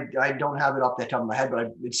enough. I don't have it off the top of my head,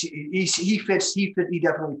 but he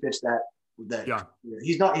definitely fits that. Yeah,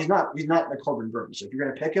 he's not a Corbin Burnes. So if you're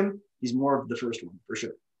going to pick him, he's more of the first one for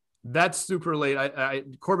sure. That's super late.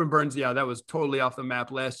 Corbin Burnes, yeah, that was totally off the map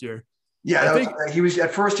last year. Yeah, he was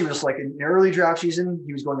at first. He was like in the early draft season,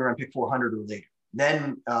 he was going around pick 400 or later.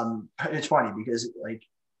 Then it's funny because like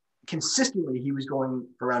consistently he was going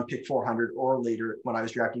around pick 400 or later when I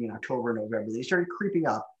was drafting in October, November. They started creeping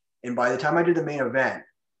up, and by the time I did the main event,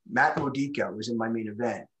 Matt Modica was in my main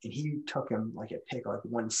event, and he took him like a pick like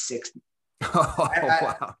 160.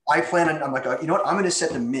 I plan on, I'm like, you know what? I'm going to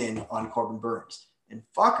set the min on Corbin Burnes, and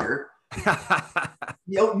fucker,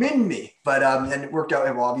 he outmin me. But and it worked out.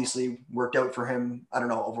 It obviously worked out for him. I don't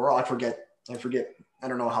know overall. I forget. I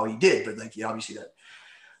don't know how he did, but like, obviously that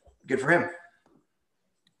good for him.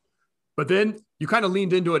 But then you kind of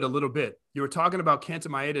leaned into it a little bit. You were talking about Kenta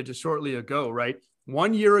Maeda just shortly ago, right?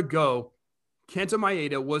 1 year ago, Kenta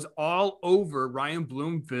Maeda was all over Ryan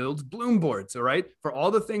Bloomfield's Bloom boards, all right, for all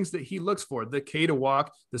the things that he looks for, the K to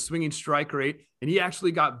walk, the swinging strike rate, and he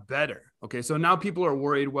actually got better. Okay, so now people are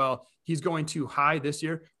worried, well, he's going too high this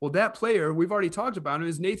year. Well, that player, we've already talked about him,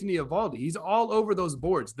 is Nathan Eovaldi. He's all over those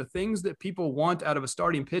boards. The things that people want out of a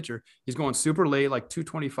starting pitcher, he's going super late, like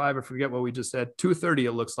 225, I forget what we just said, 230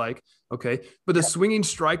 it looks like, okay? But the swinging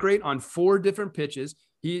strike rate on 4 different pitches,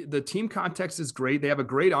 the team context is great. They have a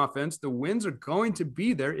great offense. The wins are going to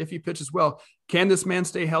be there if he pitches well. Can this man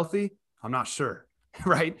stay healthy? I'm not sure,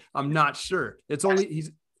 right? I'm not sure. He's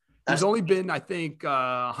only been, I think,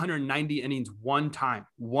 190 innings one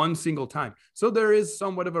single time. So there is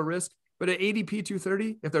somewhat of a risk. But at ADP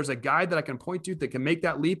 230, if there's a guy that I can point to that can make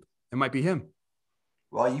that leap, it might be him.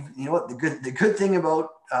 Well, you know what, the good thing about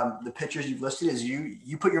the pitchers you've listed is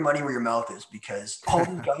you put your money where your mouth is, because all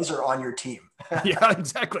these guys are on your team. Yeah,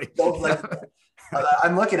 exactly. So, like,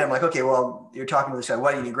 I'm looking, I'm like, okay, well, you're talking to this guy.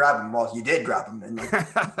 Why didn't you grab him? Well, you did grab him. And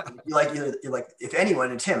like, you're like, if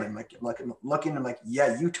anyone, it's him. And I'm looking, I'm like,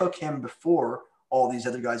 yeah, you took him before all these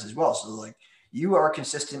other guys as well. So like, you are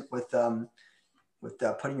consistent with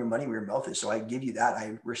putting your money where your mouth is. So I give you that.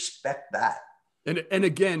 I respect that. And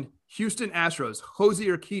again, Houston Astros, Jose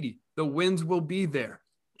Urquidy, the wins will be there.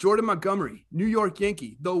 Jordan Montgomery, New York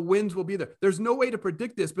Yankee, the wins will be there. There's no way to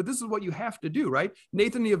predict this, but this is what you have to do, right?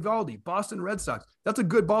 Nathan Eovaldi, Boston Red Sox, that's a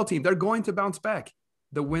good ball team. They're going to bounce back.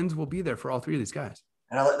 The wins will be there for all 3 of these guys.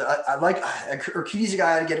 And I like Urquidy's a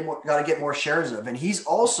guy got to get more shares of, and he's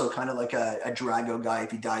also kind of like a Drago guy. If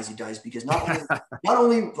he dies, he dies, because not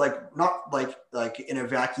only like in a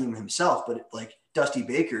vacuum himself, but like Dusty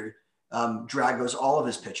Baker Drago's all of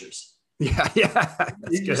his pitchers. Yeah,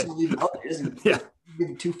 he doesn't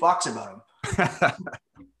give 2 fucks about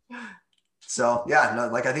him. So yeah, no,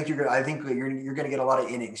 like I think you're gonna get a lot of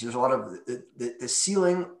innings. There's a lot of the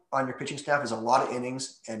ceiling on your pitching staff is a lot of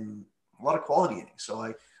innings and a lot of quality innings. So I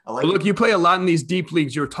like. Well, look, you play a lot in these deep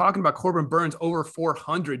leagues. You were talking about Corbin Burnes over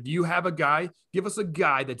 400. Do you have a guy? Give us a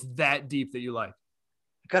guy that's that deep that you like.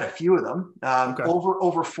 I've got a few of them. Okay.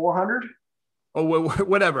 Over 400. Oh,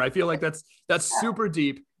 whatever. I feel like that's super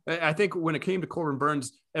deep. I think when it came to Corbin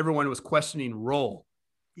Burnes, everyone was questioning role.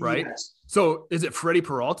 right? Yes. So is it Freddie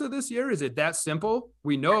Peralta this year? Is it that simple?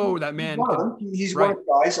 We know that man. He's right. one of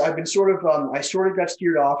the guys. I've been I sort of got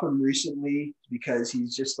steered off him recently because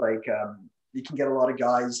he's just like, you can get a lot of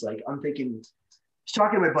guys. Like I'm thinking, I was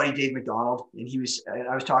talking to my buddy Dave McDonald, and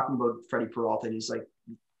I was talking about Freddie Peralta, and he's like,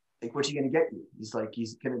 what's he going to get you? He's like,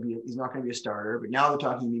 he's not going to be a starter. But now they're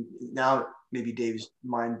talking, now maybe Dave's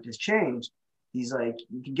mind has changed. He's like,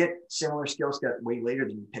 you can get similar skill set way later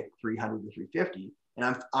than you pick 300 to 350.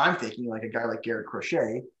 And I'm thinking like a guy like Garrett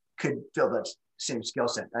Crochet could fill that same skill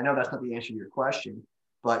set. I know that's not the answer to your question,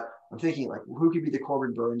 but I'm thinking like, who could be the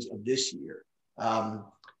Corbin Burns of this year?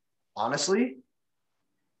 Honestly, it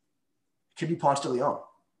could be Ponce de Leon.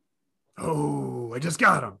 Oh, I just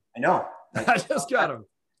got him. I know. I just got him.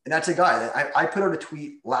 And that's a guy that I put out a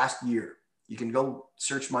tweet last year. You can go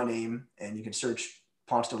search my name and you can search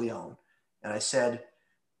Ponce de Leon. And I said,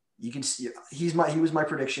 you can see he was my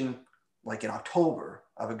prediction like in October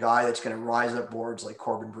of a guy that's going to rise up boards like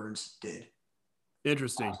Corbin Burns did.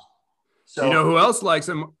 Interesting. So you know who else likes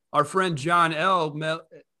him? Our friend John L.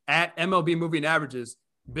 at MLB Moving Averages,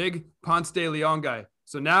 big Ponce de Leon guy.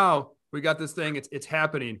 So now we got this thing. It's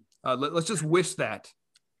happening. Let's just wish that.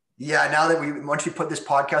 Yeah, now that once we put this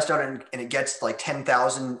podcast out and it gets like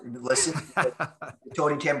 10,000 listens,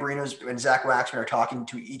 Tony Tamburinos and Zach Waxman are talking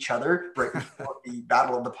to each other right before the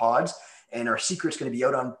Battle of the Pods, and our secret's going to be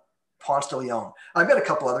out on Ponce de Leon. I've got a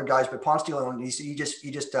couple other guys, but Ponce de Leon, you just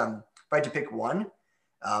if I had to pick one,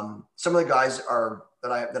 some of the guys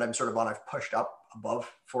that I'm sort of on, I've pushed up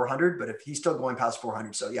above 400, but if he's still going past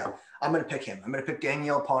 400, so yeah, I'm going to pick him. I'm going to pick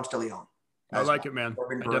Daniel Ponce de Leon. I like it, man.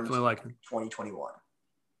 I definitely like him. 2021.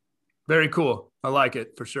 Very cool. I like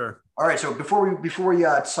it for sure. All right. So before we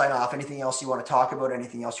sign off, anything else you want to talk about?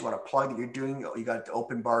 Anything else you want to plug that you're doing? You got the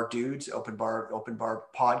Open Bar Dudes, Open Bar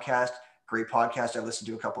podcast. Great podcast. I listened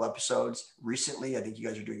to a couple episodes recently. I think you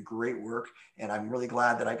guys are doing great work, and I'm really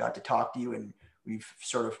glad that I got to talk to you, and we've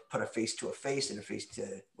sort of put a face to a face and a face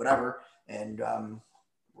to whatever. And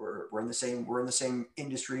we're in the same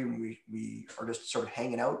industry, and we are just sort of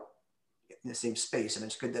hanging out in the same space, and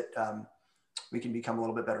it's good that we can become a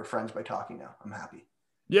little bit better friends by talking now. I'm happy.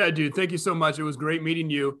 Yeah, dude. Thank you so much. It was great meeting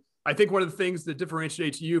you. I think one of the things that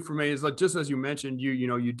differentiates you from me is like, just as you mentioned,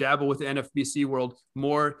 you dabble with the NFBC world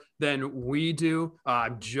more than we do.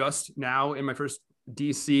 I'm just now in my first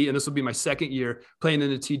DC, and this will be my second year playing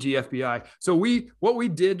in the TGFBI. So what we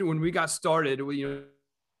did when we got started,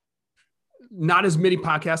 not as many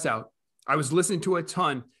podcasts out. I was listening to a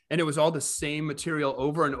ton, and it was all the same material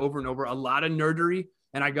over and over and over, a lot of nerdery.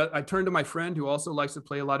 And I turned to my friend who also likes to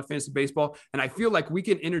play a lot of fantasy baseball. And I feel like we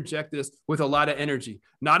can interject this with a lot of energy,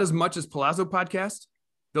 not as much as Palazzo podcast.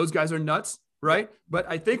 Those guys are nuts, right? But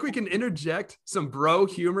I think we can interject some bro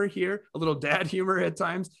humor here, a little dad humor at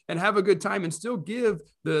times, and have a good time and still give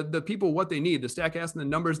the people what they need, the Statcast and the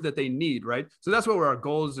numbers that they need, right? So that's what our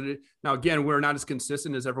goal is. Now, again, we're not as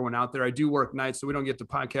consistent as everyone out there. I do work nights, so we don't get to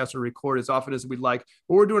podcast or record as often as we'd like,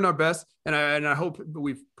 but we're doing our best. And I hope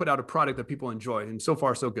we've put out a product that people enjoy. And so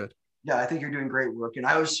far, so good. Yeah, I think you're doing great work. And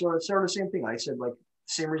I was sort of the same thing. I said, like,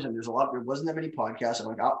 same reason. There wasn't that many podcasts. I'm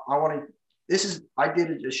like, I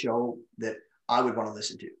did a show that I would want to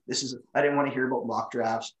listen to. I didn't want to hear about mock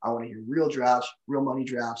drafts. I want to hear real drafts, real money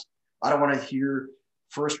drafts. I don't want to hear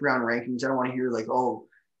first round rankings. I don't want to hear like, oh,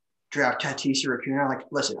 draft Tatis or Acuna. Like,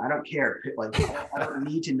 listen, I don't care. Like, I don't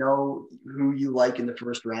need to know who you like in the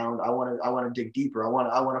first round. I want to dig deeper. I want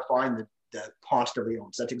to find the Ponce de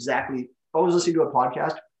Leon. That's exactly, if I was listening to a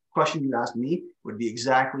podcast, question you asked me would be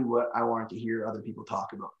exactly what I wanted to hear other people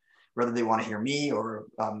talk about, whether they want to hear me or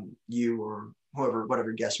you or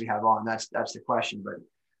whatever guests we have on. That's the question. But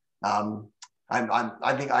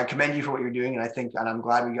I think I commend you for what you're doing, and I'm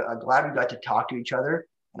glad we got to talk to each other.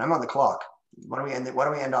 And I'm on the clock. Why don't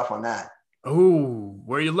we end off on that? Oh,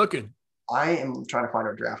 where are you looking? I am trying to find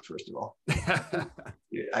our draft first of all.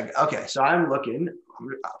 Okay, so I'm looking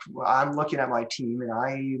at my team, and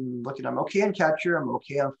I'm okay on catcher. I'm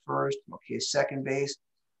okay on first. I'm okay second base.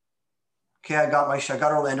 Okay, I got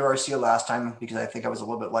Orlando Arcia last time because I think I was a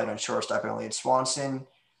little bit light on shortstop. I only had Swanson.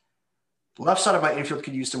 The left side of my infield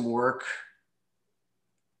could use some work.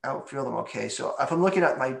 Outfield, I'm okay. So if I'm looking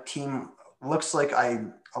at my team, looks like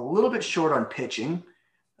I'm a little bit short on pitching.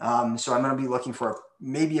 So I'm going to be looking for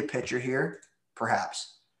maybe a pitcher here,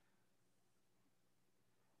 perhaps.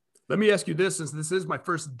 Let me ask you this, since this is my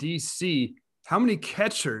first DC, how many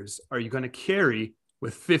catchers are you going to carry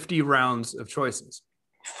with 50 rounds of choices?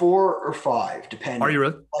 4 or 5, depending. Are you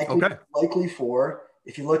really? Likely 4.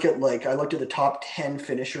 If you look at I looked at the top 10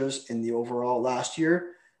 finishers in the overall last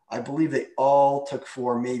year. I believe they all took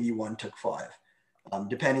 4, maybe one took 5,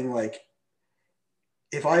 depending.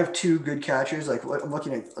 if I have two good catchers, like I'm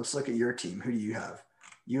looking at, let's look at your team. Who do you have?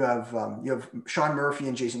 You have Sean Murphy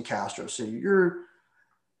and Jason Castro. So you're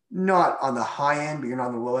not on the high end, but you're not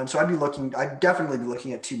on the low end. So I'd definitely be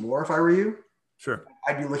looking at two more if I were you. Sure.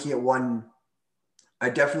 I'd be looking at one.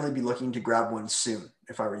 I'd definitely be looking to grab one soon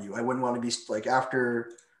if I were you. I wouldn't want to be like after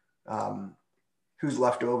who's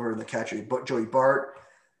left over in the catcher, but Joey Bart,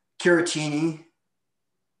 Caratini,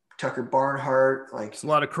 Tucker Barnhart, like it's a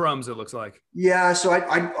lot of crumbs. It looks like. Yeah. So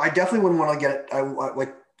I definitely wouldn't want to get,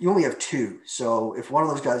 like you only have two. So if one of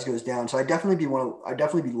those guys goes down, so I'd definitely be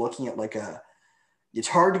looking at it's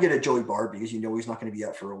hard to get a Joey Bart because he's not going to be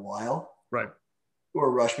out for a while. Right.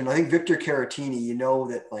 Or Rushman. I think Victor Caratini,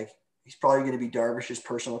 that he's probably going to be Darvish's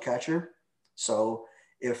personal catcher. So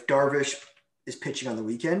if Darvish is pitching on the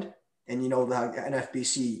weekend, and the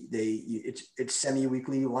NFBC, it's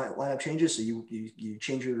semi-weekly lineup changes. So you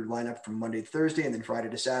change your lineup from Monday to Thursday and then Friday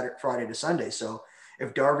to Sunday. So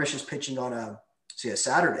if Darvish is pitching on a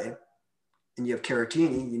Saturday and you have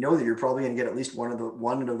Caratini, that you're probably going to get at least one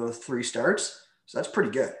of those three starts. So that's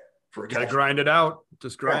pretty good for a catcher. Gotta grind it out.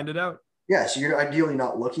 Just grind it out. Yeah, so you're ideally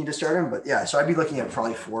not looking to start him, but yeah, so I'd be looking at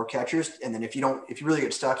probably four catchers, and then if you really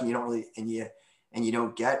get stuck and you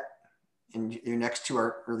don't get, and your next two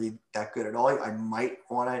aren't really that good at all, I might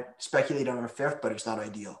want to speculate on a fifth, but it's not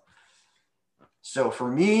ideal. So for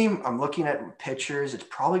me, I'm looking at pitchers. It's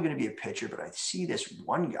probably going to be a pitcher, but I see this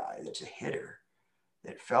one guy that's a hitter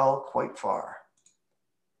that fell quite far.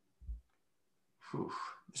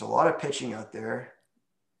 There's a lot of pitching out there.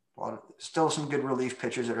 Still some good relief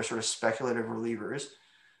pitchers that are sort of speculative relievers.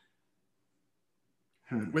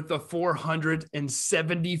 With the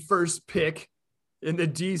 471st pick in the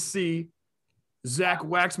DC, Zach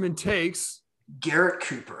Waxman takes Garrett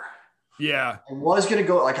Cooper. Yeah. I was going to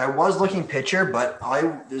go, I was looking pitcher, but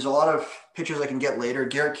there's a lot of pitchers I can get later.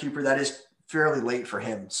 Garrett Cooper, that is fairly late for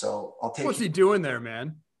him. So I'll take What's he doing there,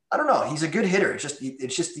 man? I don't know. He's a good hitter.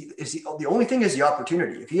 The only thing is the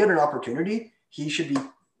opportunity. If he had an opportunity, he should be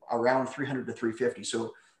around 300 to 350.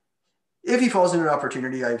 So if he falls into an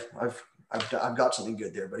opportunity, I've got something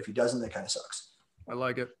good there. But if he doesn't, that kind of sucks. I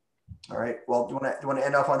like it. All right. Well, do you want to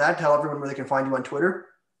end off on that? Tell everyone where they can find you on Twitter.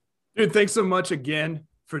 Dude, thanks so much again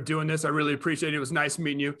for doing this. I really appreciate it. It was nice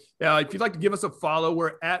meeting you. If you'd like to give us a follow,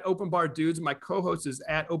 we're at Open Bar Dudes. My co-host is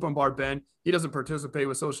at Open Bar Ben. He doesn't participate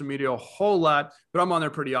with social media a whole lot, but I'm on there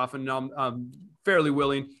pretty often. And I'm fairly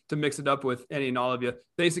willing to mix it up with any and all of you.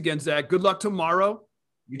 Thanks again, Zach. Good luck tomorrow.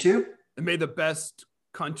 You too. And may the best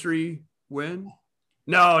country win.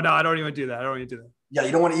 No, I don't even do that. Yeah,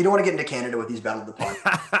 you don't want to get into Canada with these Battle of the Pod.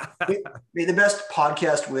 May the best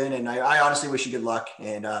podcast win, and I honestly wish you good luck.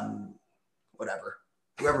 And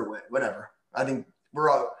whoever wins, whatever. I think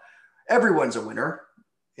everyone's a winner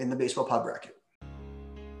in the baseball pod bracket.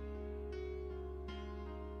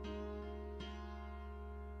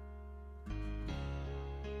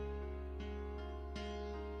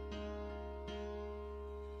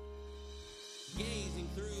 Gazing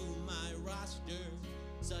through my roster,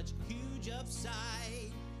 such huge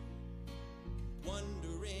upside.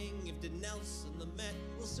 Wondering if Dinelson Lamet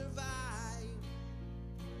will survive.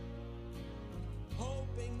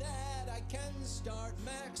 Hoping that I can start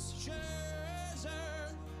Max Scherzer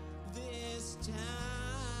this time.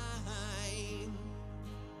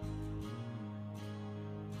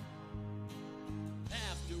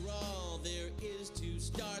 After all, there is 2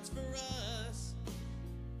 starts for us.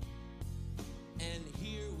 And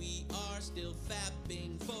here we are still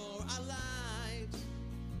fapping for our lives.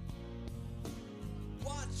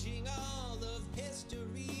 Watching all of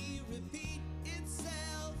history repeat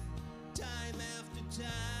itself time after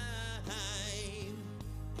time.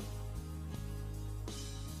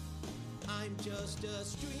 I'm just a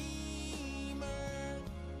streamer.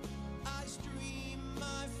 I stream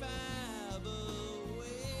my fab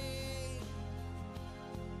away.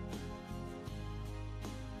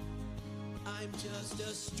 I'm just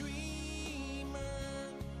a streamer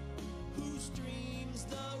who streams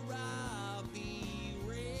the Robbie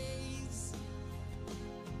Rays.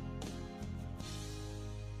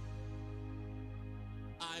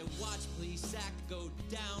 I watch Plesac go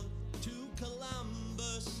down to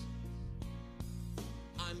Columbus.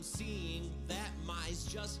 I'm seeing that Mize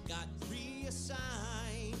just got reassigned.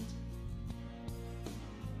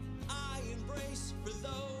 I embrace for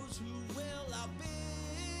those who will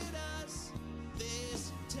outbid us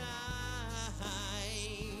this time.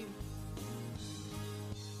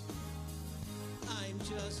 I'm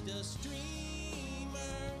just a streamer.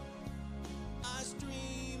 I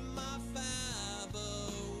stream my fab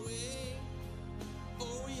away.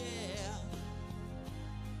 Oh yeah.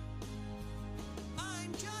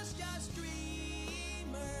 I'm just a streamer.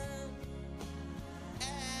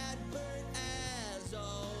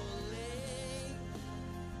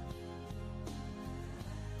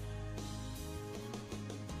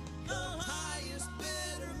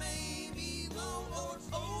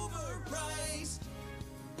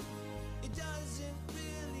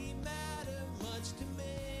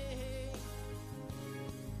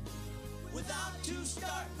 Without to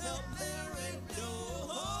start help, there ain't no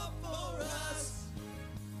hope for us.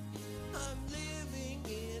 I'm living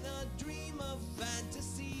in a dream of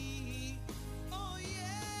fantasy. Oh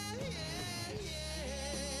yeah, yeah,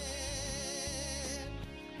 yeah.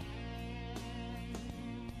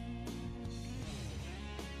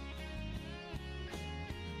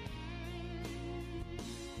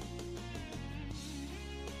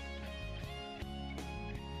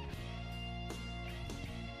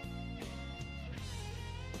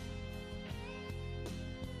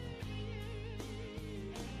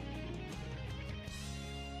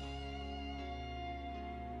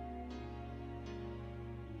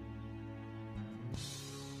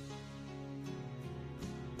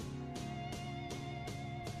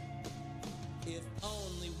 If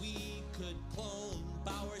only we could clone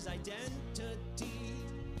Bauer's identity.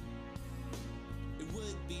 It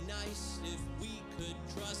would be nice if we could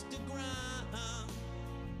trust DeGrom.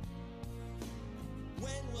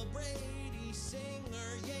 When will Brady,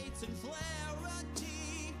 Singer, Yates, and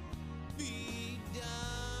Flaherty be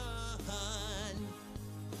done?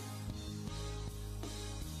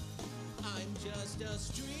 I'm just a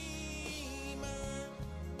streamer.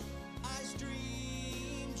 I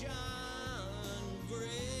stream John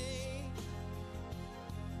Gray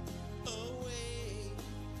away.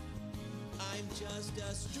 I'm just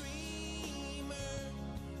a streamer.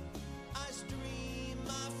 I stream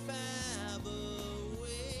my fab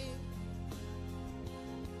away.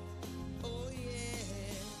 Oh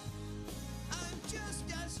yeah. I'm just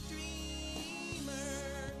a streamer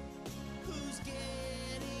who's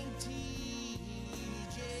getting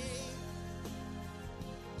TJ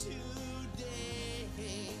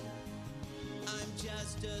today. I'm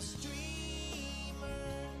just a streamer.